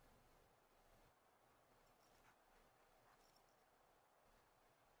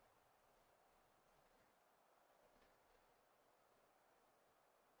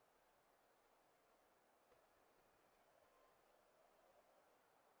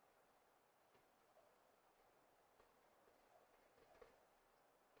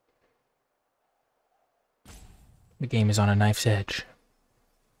 The game is on a knife's edge.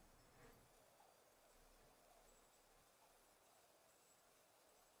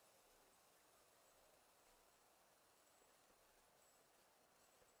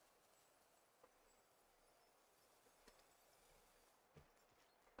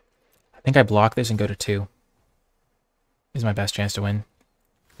 I think I block this and go to 2. This is my best chance to win.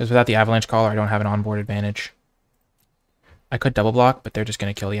 Because without the Avalanche Caller, I don't have an onboard advantage. I could double block, but they're just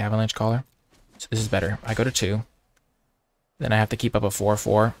going to kill the Avalanche Caller. So this is better. I go to 2. Then I have to keep up a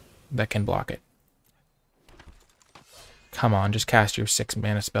 4/4 that can block it. Come on, just cast your 6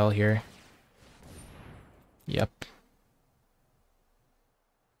 mana spell here. Yep.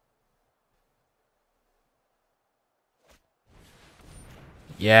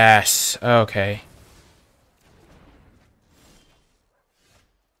 Yes. Okay.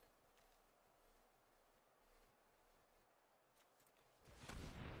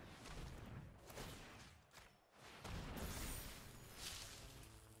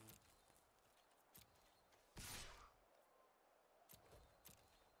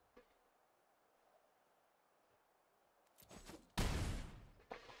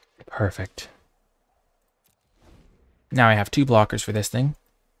 Perfect. Now I have 2 blockers for this thing.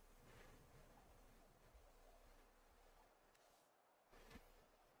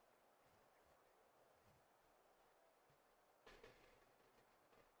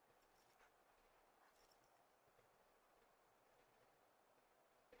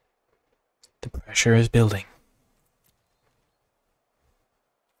 The pressure is building.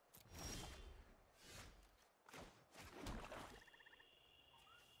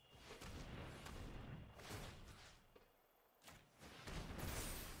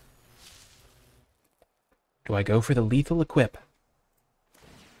 Do I go for the lethal equip?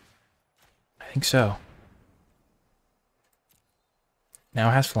 I think so. Now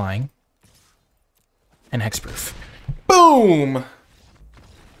it has flying. And hexproof. Boom!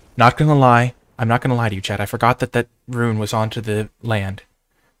 Not gonna lie. I'm not gonna lie to you, Chad. I forgot that that rune was onto the land.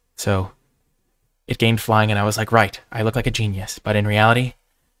 So, it gained flying, and I was like, right, I look like a genius. But in reality,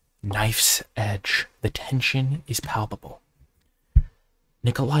 knife's edge. The tension is palpable.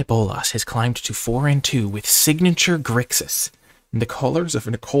 NicolaiBolas has climbed to 4-2 with signature Grixis in the colors of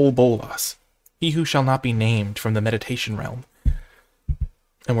NicolaiBolas, he who shall not be named from the meditation realm.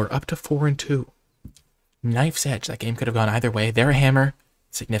 And we're up to 4-2. Knife's edge. That game could have gone either way. Their hammer,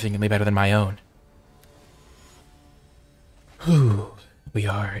 significantly better than my own. Whew. We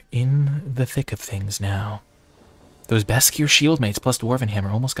are in the thick of things now. Those Beskir Shieldmates plus Dwarven Hammer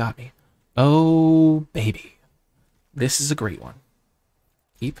almost got me. Oh, baby. This is a great one.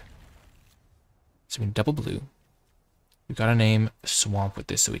 Keep. So we can double blue. We've got to name Swamp with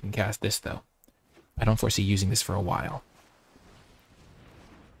this so we can cast this, though. I don't foresee using this for a while.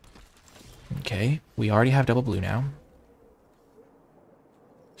 Okay, we already have double blue now.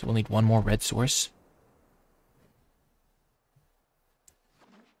 So we'll need one more red source.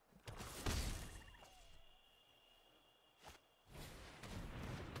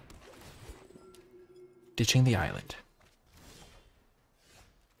 Ditching the island.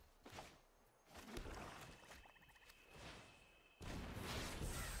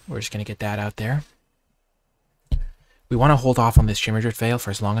 We're just going to get that out there. We want to hold off on this Shimmerdrift Veil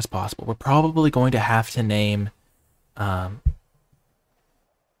for as long as possible. We're probably going to have to name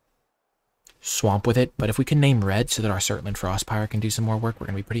Swamp with it, but if we can name Red so that our Surtland Frostpire can do some more work, we're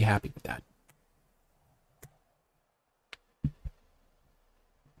going to be pretty happy with that.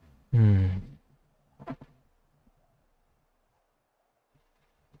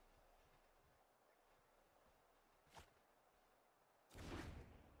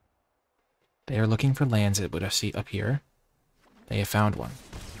 They are looking for lands that would see up here. They have found one.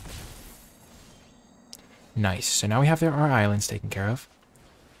 Nice. So now we have our islands taken care of.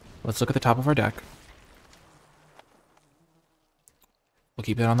 Let's look at the top of our deck. We'll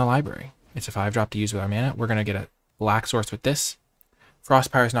keep it on the library. It's a 5-drop to use with our mana. We're going to get a black source with this.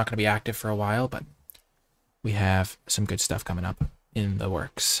 Frostpire is not going to be active for a while, but we have some good stuff coming up in the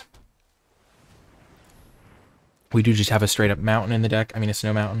works. We do just have a straight-up mountain in the deck. I mean, a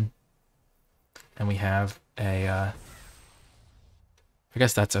snow mountain. And we have a, I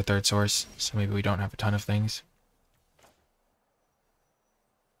guess that's our third source, so maybe we don't have a ton of things.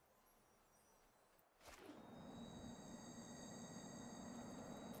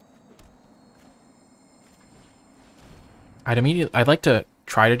 I'd like to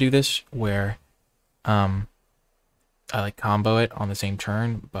try to do this where, I like combo it on the same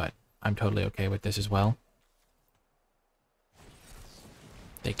turn, but I'm totally okay with this as well.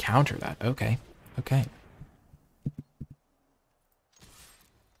 They counter that, okay. Okay.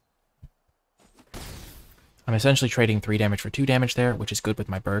 I'm essentially trading 3 damage for 2 damage there, which is good with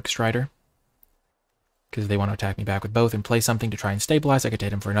my Bergstrider. Because if they want to attack me back with both and play something to try and stabilize, I could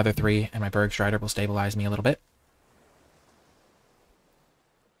hit him for another 3, and my Bergstrider will stabilize me a little bit.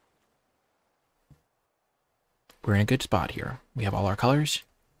 We're in a good spot here. We have all our colors.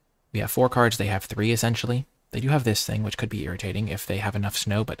 We have 4 cards, they have 3 essentially. They do have this thing, which could be irritating if they have enough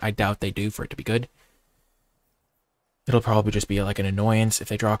snow, but I doubt they do for it to be good. It'll probably just be like an annoyance. If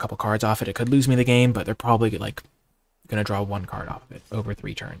they draw a couple cards off it, it could lose me the game, but they're probably like going to draw 1 card off of it over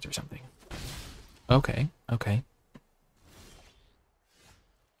 3 turns or something. Okay, okay.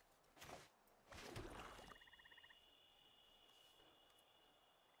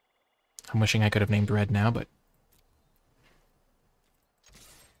 I'm wishing I could have named Red now, but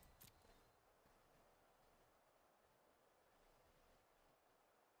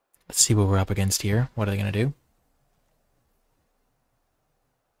let's see what we're up against here. What are they going to do?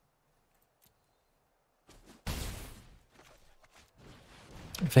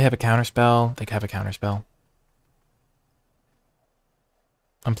 If they have a counterspell, they can have a counterspell.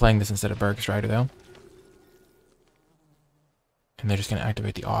 I'm playing this instead of Bergstrider, though. And they're just going to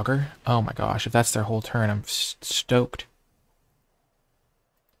activate the Augur. Oh my gosh, if that's their whole turn, I'm stoked.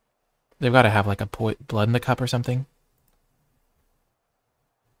 They've got to have like a Blood in the Cup or something.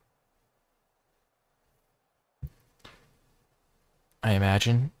 I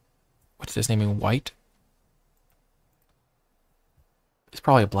imagine. What's this naming? White? It's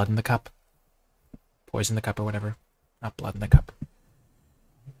probably a Blood in the Cup. Poison the Cup or whatever. Not Blood in the Cup.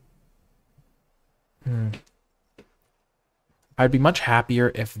 I'd be much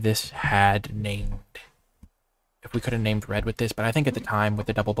happier if this had named... If we could have named Red with this, but I think at the time, with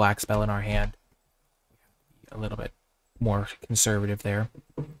the double black spell in our hand, a little bit more conservative there.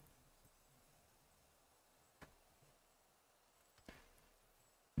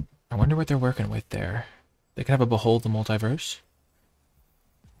 I wonder what they're working with there. They could have a Behold the Multiverse.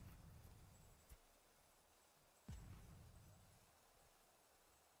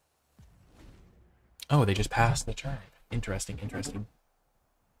 Oh, they just passed the turn. Interesting, interesting.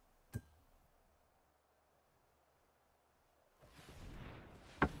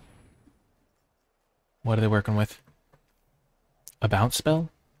 What are they working with? A bounce spell?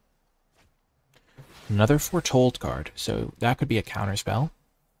 Another foretold card, so that could be a counter spell.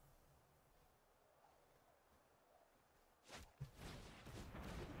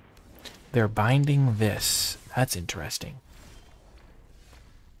 They're binding this. That's interesting.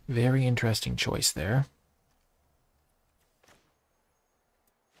 Very interesting choice there.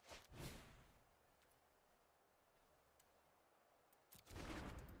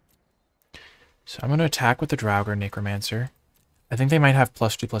 So I'm going to attack with the Draugr Necromancer. I think they might have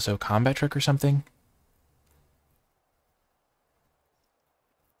 +2/+0 combat trick or something.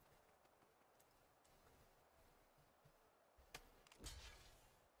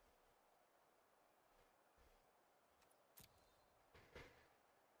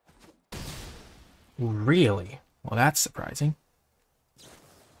 Really? Well, that's surprising.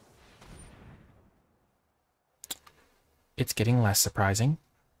 It's getting less surprising.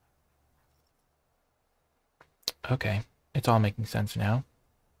 Okay, it's all making sense now.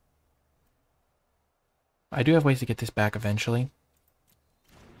 I do have ways to get this back eventually.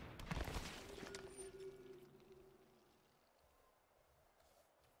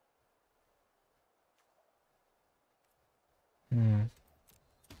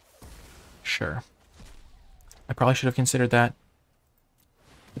 Sure. I probably should have considered that.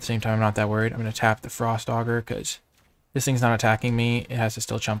 At the same time, I'm not that worried. I'm going to tap the Frost Augur because this thing's not attacking me. It has to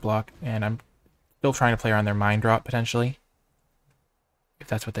still chump block, and I'm still trying to play around their Mind Drop, potentially. If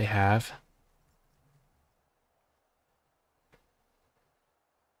that's what they have.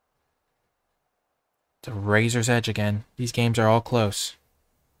 It's a razor's edge again. These games are all close.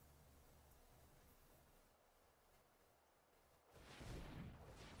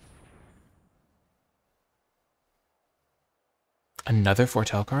 Another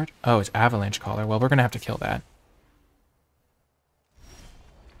Foretell card? Oh, it's Avalanche Caller. Well, we're going to have to kill that.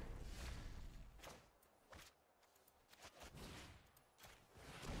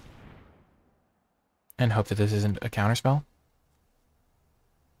 And hope that this isn't a counterspell.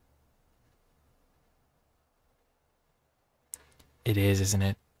 It is, isn't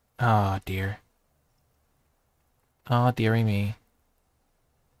it? Oh, dear. Oh, dearie me.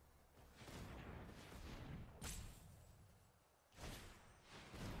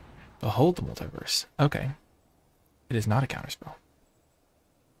 Behold the Multiverse. Okay. It is not a counterspell.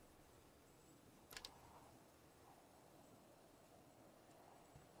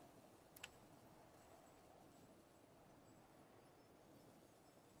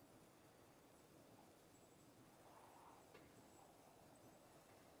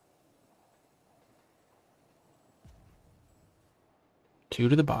 Two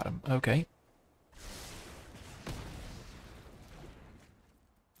to the bottom. Okay.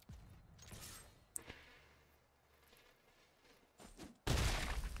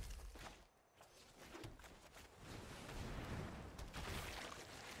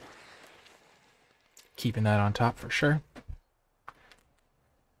 Keeping that on top for sure.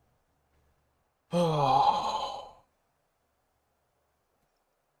 Oh.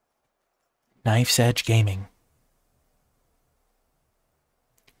 Knife's Edge Gaming.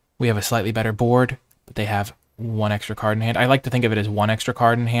 We have a slightly better board, but they have one extra card in hand. I like to think of it as one extra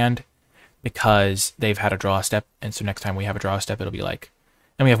card in hand because they've had a draw step, and so next time we have a draw step, it'll be like,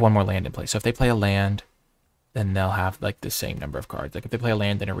 and we have one more land in play. So if they play a land, then they'll have like the same number of cards. Like if they play a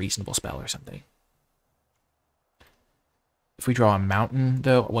land, then a reasonable spell or something. If we draw a mountain,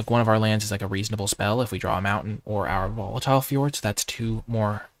 though, like one of our lands is like a reasonable spell. If we draw a mountain or our volatile fjords, that's two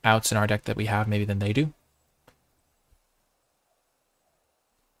more outs in our deck that we have maybe than they do.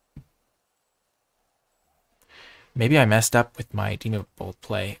 Maybe I messed up with my Demon Bolt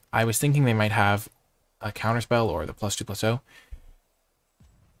play. I was thinking they might have a counterspell or the +2/+0.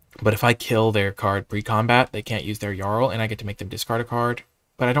 But if I kill their card pre-combat, they can't use their Jarl, and I get to make them discard a card.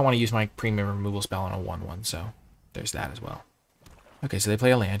 But I don't want to use my premium removal spell on a 1/1, so there's that as well. Okay, so they play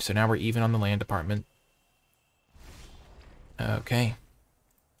a land, so now we're even on the land department. Okay.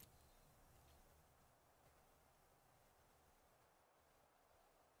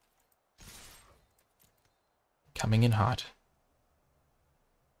 Coming in hot.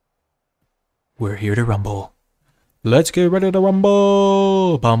 We're here to rumble. Let's get ready to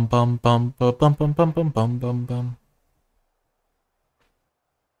rumble! Bum bum bum bum bum bum bum bum bum bum bum.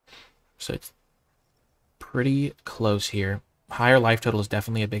 So it's pretty close here. Higher life total is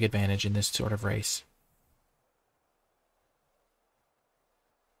definitely a big advantage in this sort of race.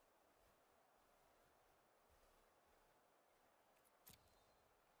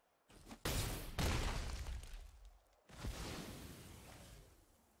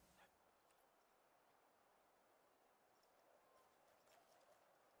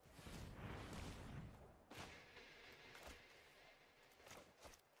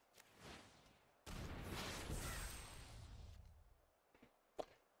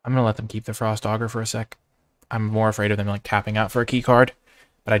 I'm going to let them keep the Frost Augur for a sec. I'm more afraid of them like tapping out for a key card,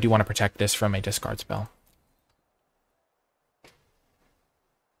 but I do want to protect this from a discard spell.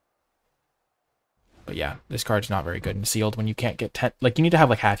 But yeah, this card's not very good and sealed when you can't get 10. Like, you need to have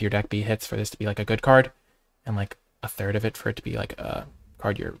like half your deck be hits for this to be like a good card, and like a third of it for it to be like a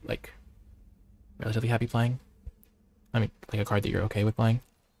card you're like relatively happy playing. I mean, like a card that you're okay with playing.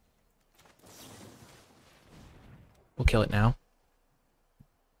 We'll kill it now,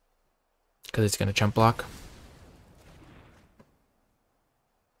 because it's going to chump block.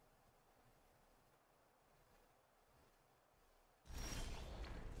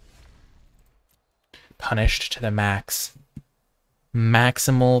 Punished to the max.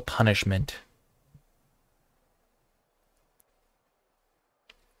 Maximal punishment.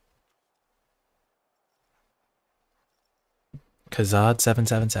 Kazad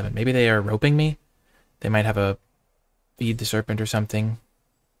 777. Maybe they are roping me. They might have a Feed the Serpent or something.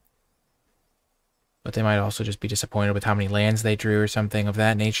 But they might also just be disappointed with how many lands they drew or something of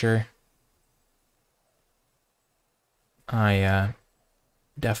that nature. I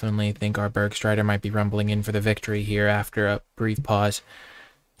definitely think our Bergstrider might be rumbling in for the victory here after a brief pause.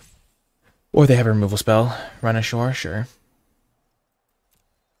 Or they have a removal spell. Run ashore, sure.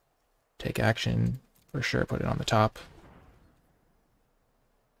 Take action, for sure, put it on the top.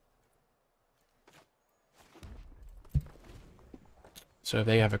 So if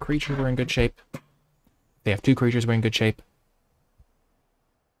they have a creature, we're in good shape. If they have two creatures, we're in good shape.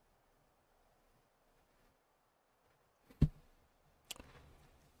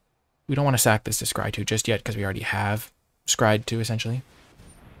 We don't want to sack this to Scry 2 just yet, because we already have Scry 2, essentially.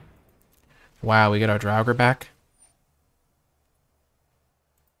 Wow, we get our Draugr back.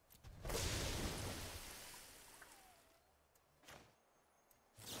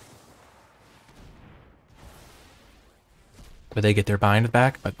 But they get their Bind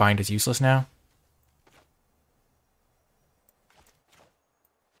back, but Bind is useless now.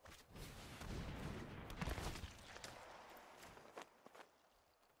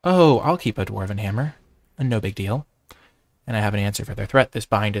 Oh, I'll keep a Dwarven Hammer. No big deal. And I have an answer for their threat. This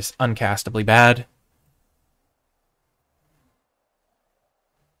Bind is uncastably bad.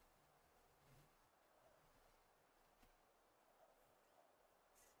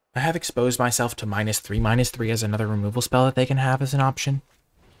 I have exposed myself to -3/-3 as another removal spell that they can have as an option.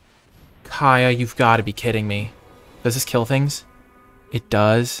 Kaya, you've got to be kidding me. Does this kill things? It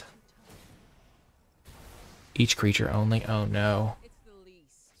does. Each creature only? Oh no.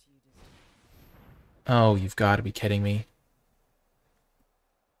 Oh, you've got to be kidding me.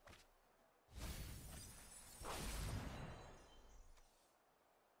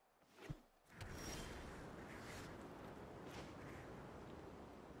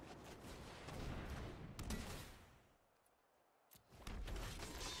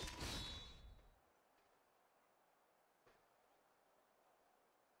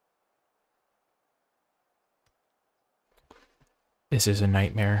 This is a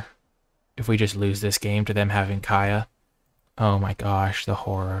nightmare. If we just lose this game to them having Kaya. Oh my gosh, the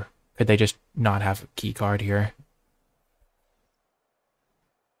horror. Could they just not have a key card here?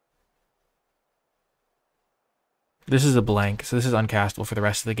 This is a blank, so this is uncastable for the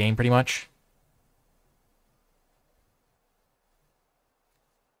rest of the game pretty much.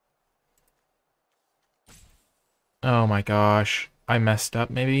 Oh my gosh. I messed up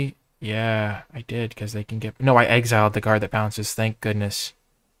maybe? Yeah, I did, because they can get... No, I exiled the card that bounces, thank goodness.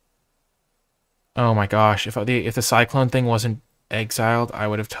 Oh my gosh, if the Cyclone thing wasn't exiled, I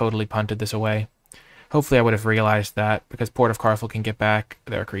would have totally punted this away. Hopefully I would have realized that, because Port of Carthel can get back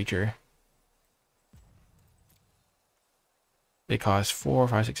their creature. They cost 4,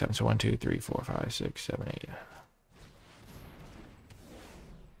 5, 6, 7, so 1, 2, 3, 4, 5, 6, 7, 8.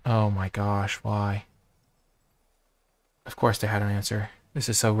 Oh my gosh, why? Of course they had an answer. This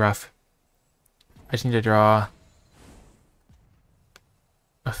is so rough. I just need to draw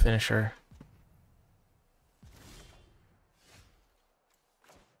a finisher.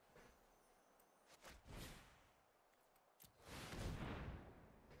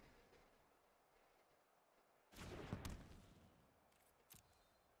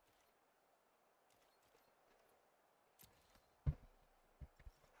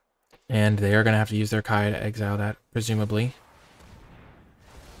 And they are going to have to use their Kaya to exile that, presumably.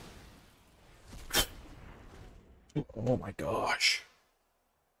 Oh my gosh.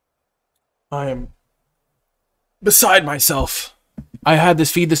 I am beside myself. I had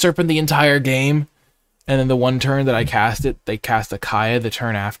this Feed the Serpent the entire game, and then the one turn that I cast it, they cast a Kaya the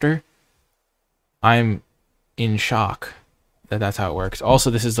turn after. I'm in shock that that's how it works. Also,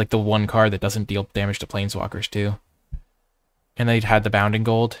 this is like the one card that doesn't deal damage to Planeswalkers too. and they'd had the bounding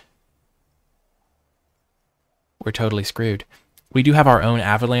gold, we're totally screwed. We do have our own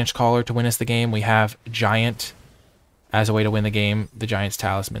avalanche caller to win us the game. We have giant as a way to win the game, the giant's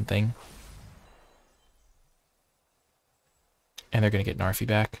talisman thing. And they're going to get Narfi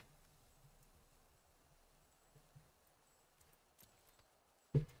back.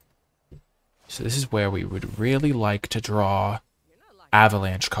 So this is where we would really like to draw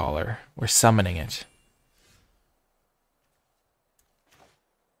avalanche caller. We're summoning it.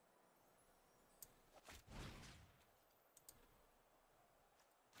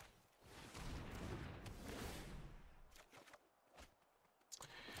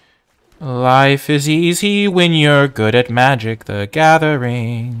 Life is easy when you're good at Magic the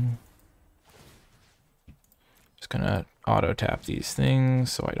Gathering. Just gonna auto tap these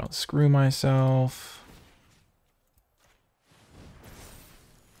things so I don't screw myself.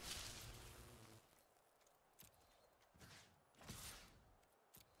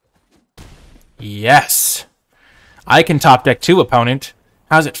 Yes! I can top deck too, opponent.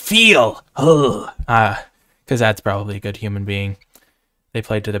 How's it feel? Ugh. Because that's probably a good human being. They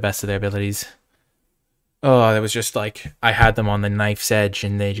played to the best of their abilities. Oh, that was just like, I had them on the knife's edge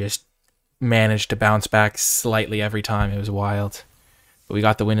and they just managed to bounce back slightly every time. It was wild. But we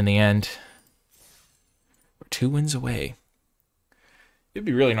got the win in the end. We're 2 wins away. It'd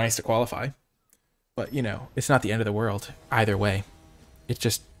be really nice to qualify. But, you know, it's not the end of the world either way. It's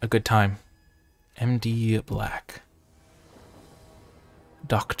just a good time. MD Black.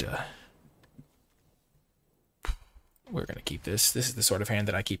 Doctor. We're going to keep this. This is the sort of hand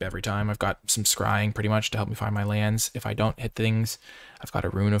that I keep every time. I've got some scrying pretty much to help me find my lands. If I don't hit things, I've got a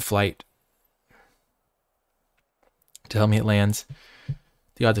Rune of Flight to help me hit lands.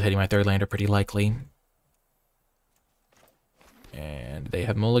 The odds of hitting my third land are pretty likely. And they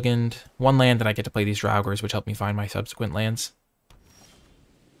have mulliganed 1 land, and I get to play these Draugrs, which help me find my subsequent lands.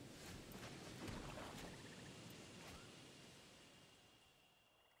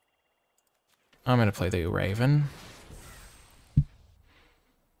 I'm going to play the Raven.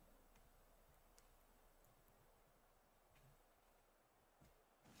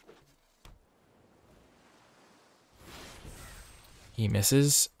 He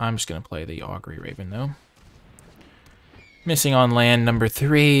misses. I'm just going to play the Augury Raven, though. Missing on land number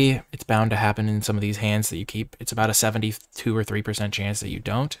 3. It's bound to happen in some of these hands that you keep. It's about a 72 or 3% chance that you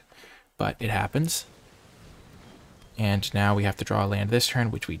don't, but it happens. And now we have to draw a land this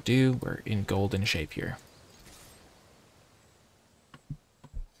turn, which we do. We're in golden shape here.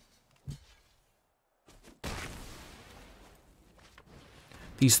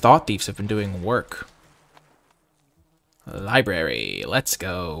 These Thought Thieves have been doing work. Library, let's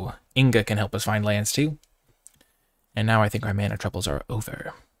go. Inga can help us find lands too. And now I think our mana troubles are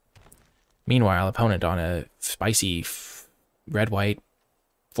over. Meanwhile, opponent on a spicy red-white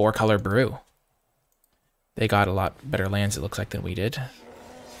 4-color brew. They got a lot better lands, it looks like, than we did.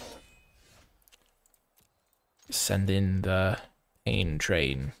 Send in the pain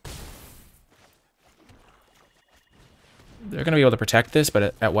train. They're going to be able to protect this,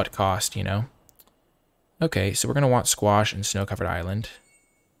 but at what cost, you know? Okay, so we're going to want Squash and Snow-Covered Island.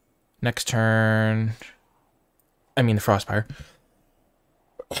 Next turn... I mean, the Frostpire.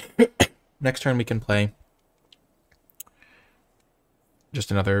 Next turn we can play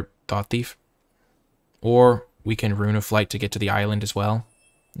just another Thought Thief. Or we can Rune of Flight to get to the island as well.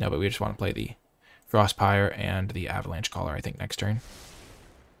 No, but we just want to play the Frostpire and the Avalanche Caller, I think, next turn.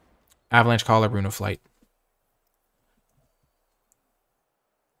 Avalanche Caller, Rune of Flight.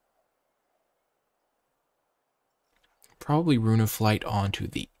 Probably Rune of Flight onto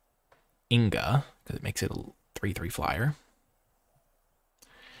the Inga, because it makes it a 3/3 flyer.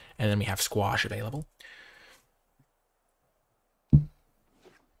 And then we have Squash available.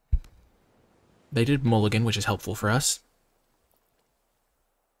 They did mulligan, which is helpful for us.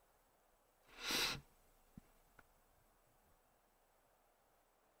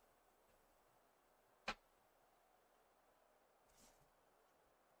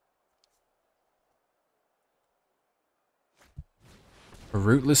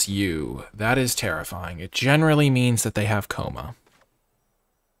 Rootless U. That is terrifying. It generally means that they have coma.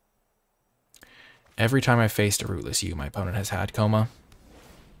 Every time I've faced a Rootless U, my opponent has had coma.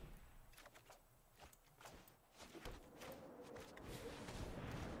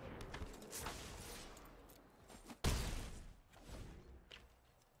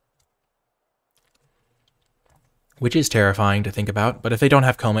 Which is terrifying to think about, but if they don't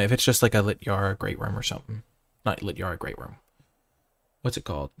have coma, if it's just like a Lityara Great Worm or something. Not Lityara Great Worm. What's it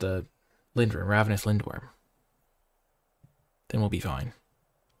called? The Lindworm, Ravenous Lindworm. Then we'll be fine.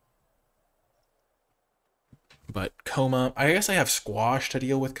 But Coma, I guess I have Squash to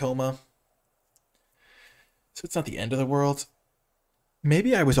deal with Coma. So it's not the end of the world.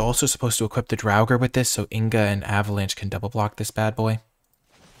 Maybe I was also supposed to equip the Draugr with this so Inga and Avalanche can double block this bad boy.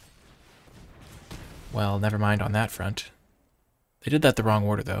 Well, never mind on that front. They did that the wrong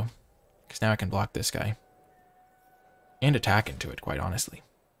order, though. Because now I can block this guy. And attack into it, quite honestly.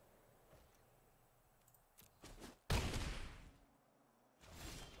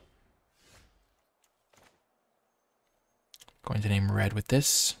 Going to name Red with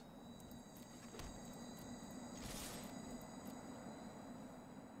this.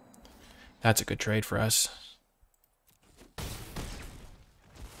 That's a good trade for us.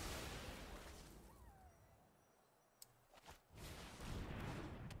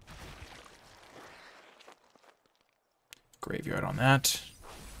 Graveyard on that.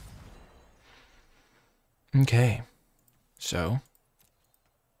 Okay. So.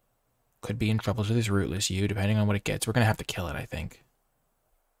 Could be in trouble to this Rootless U, depending on what it gets. We're going to have to kill it, I think.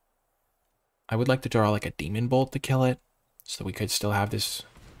 I would like to draw like a Demon Bolt to kill it. So we could still have this...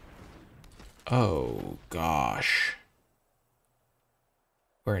 Oh, gosh.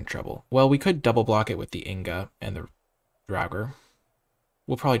 We're in trouble. Well, we could double block it with the Inga and the Draugr.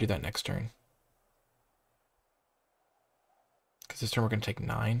 We'll probably do that next turn. Because this turn we're going to take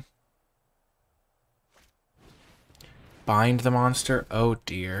 9. Bind the monster. Oh,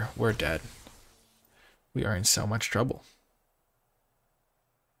 dear. We're dead. We are in so much trouble.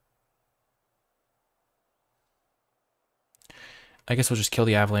 I guess we'll just kill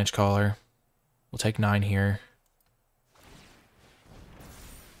the Avalanche Caller. We'll take 9 here.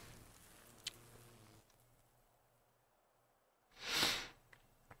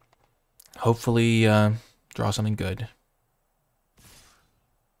 Hopefully, draw something good.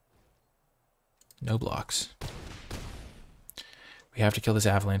 No blocks. We have to kill this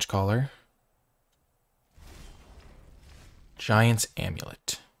Avalanche Caller. Giant's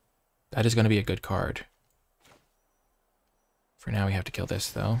Amulet. That is going to be a good card. For now, we have to kill this,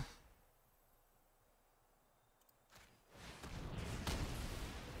 though.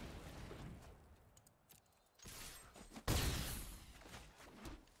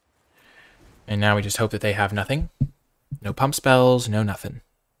 And now we just hope that they have nothing. No pump spells, no nothing.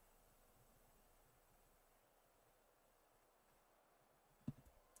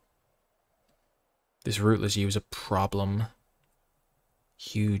 This Rootless U is a problem.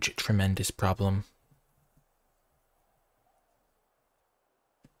 Huge, tremendous problem.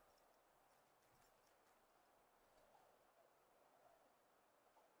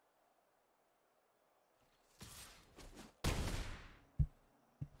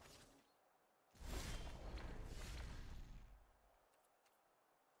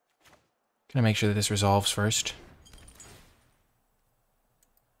 Gonna make sure that this resolves first.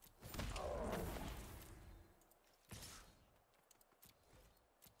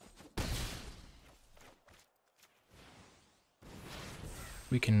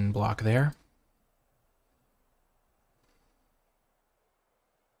 We can block there.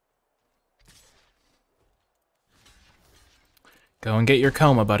 Go and get your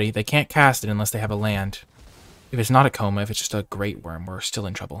Coma, buddy. They can't cast it unless they have a land. If it's not a Coma, if it's just a Great Worm, we're still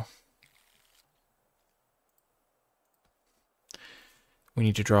in trouble. We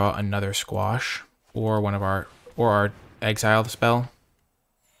need to draw another Squash, or one of our, exile spell.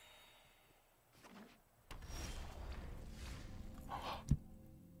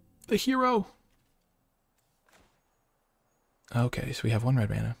 The hero! Okay, so we have 1 red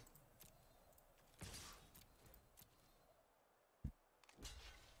mana.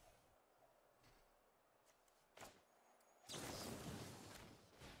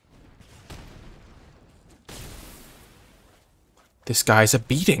 This guy's a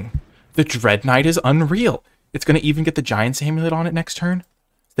beating. The Dread Knight is unreal. It's going to even get the Giant's Amulet on it next turn.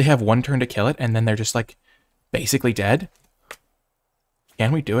 They have 1 turn to kill it, and then they're just, like, basically dead.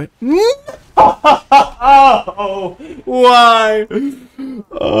 Can we do it? Oh, why?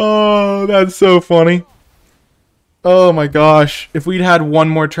 Oh, that's so funny. Oh my gosh. If we'd had 1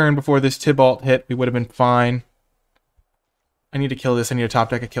 more turn before this Tibalt hit, we would have been fine. I need to kill this. I need to top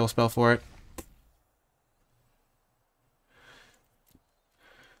deck a kill spell for it.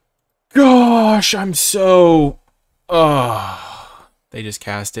 Gosh, I'm so... Oh, they just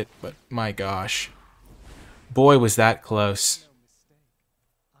cast it, but my gosh. Boy, was that close.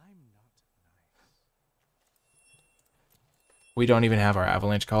 We don't even have our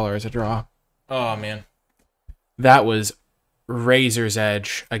Avalanche Caller as a draw. Oh, man. That was razor's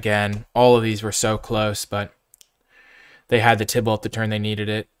edge again. All of these were so close, but they had the Tibalt the turn they needed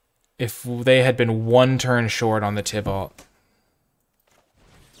it. If they had been 1 turn short on the Tibalt...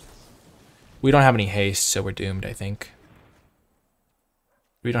 We don't have any haste, so we're doomed, I think.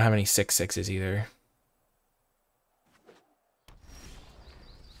 We don't have any 6/6s either.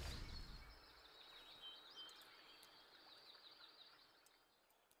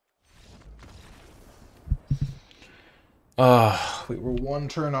 We were one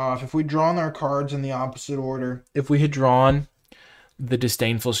turn off. If we'd drawn our cards in the opposite order, if we had drawn the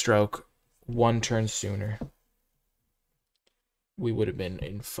Disdainful Stroke one turn sooner, we would have been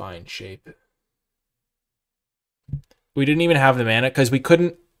in fine shape. We didn't even have the mana, because we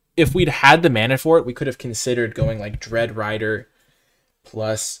couldn't, if we'd had the mana for it, we could have considered going like Dread Rider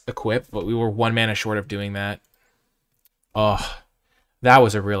plus Equip, but we were 1 mana short of doing that. Oh, that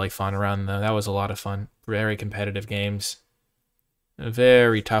was a really fun run, though. That was a lot of fun. Very competitive games.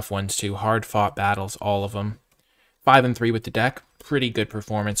 Very tough ones, too. Hard-fought battles, all of them. 5-3 with the deck. Pretty good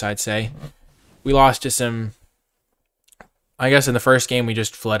performance, I'd say. We lost to some... I guess in the first game, we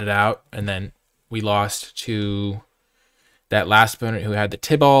just flooded out, and then we lost to that last opponent who had the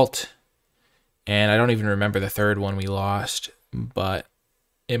Tybalt, and I don't even remember the third one we lost, but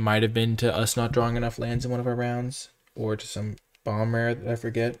it might have been to us not drawing enough lands in one of our rounds, or to some bomb rare that I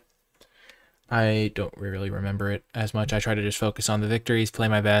forget. I don't really remember it as much. I try to just focus on the victories, play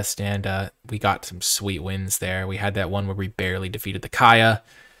my best, and we got some sweet wins there. We had that one where we barely defeated the Kaya.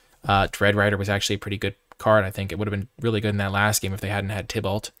 Dread Rider was actually a pretty good card. I think it would have been really good in that last game if they hadn't had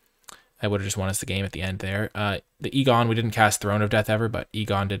Tybalt. That would have just won us the game at the end there. The Egon, we didn't cast Throne of Death ever, but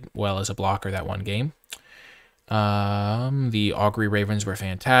Egon did well as a blocker that one game. The Augury Ravens were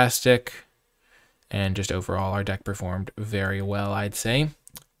fantastic. And just overall, our deck performed very well, I'd say.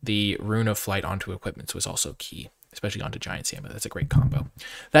 The Rune of Flight onto equipments was also key, especially onto Giant Samba. That's a great combo.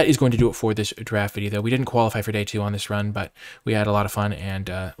 That is going to do it for this draft video, though. We didn't qualify for day 2 on this run, but we had a lot of fun, and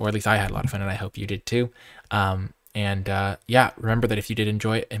or at least I had a lot of fun, and I hope you did too. Yeah, remember that if you did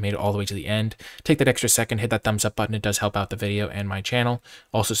enjoy it and made it all the way to the end, take that extra second, hit that thumbs up button. It does help out the video and my channel.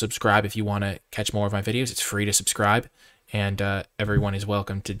 Also subscribe if you want to catch more of my videos. It's free to subscribe, and everyone is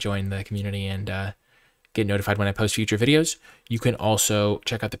welcome to join the community and get notified when I post future videos. You can also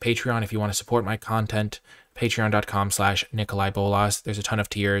check out the Patreon if you want to support my content. Patreon.com/NicolaiBolas. There's a ton of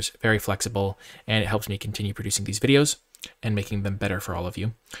tiers, very flexible, and it helps me continue producing these videos and making them better for all of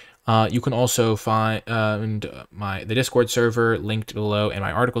you. You can also find the Discord server linked below and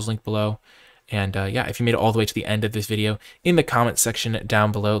my articles linked below. And yeah, if you made it all the way to the end of this video, in the comments section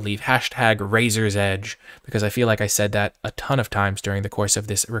down below, leave hashtag Razor's Edge, because I feel like I said that a ton of times during the course of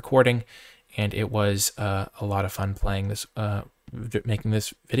this recording, and it was a lot of fun playing this, making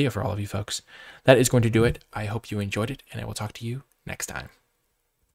this video for all of you folks. That is going to do it. I hope you enjoyed it, and I will talk to you next time.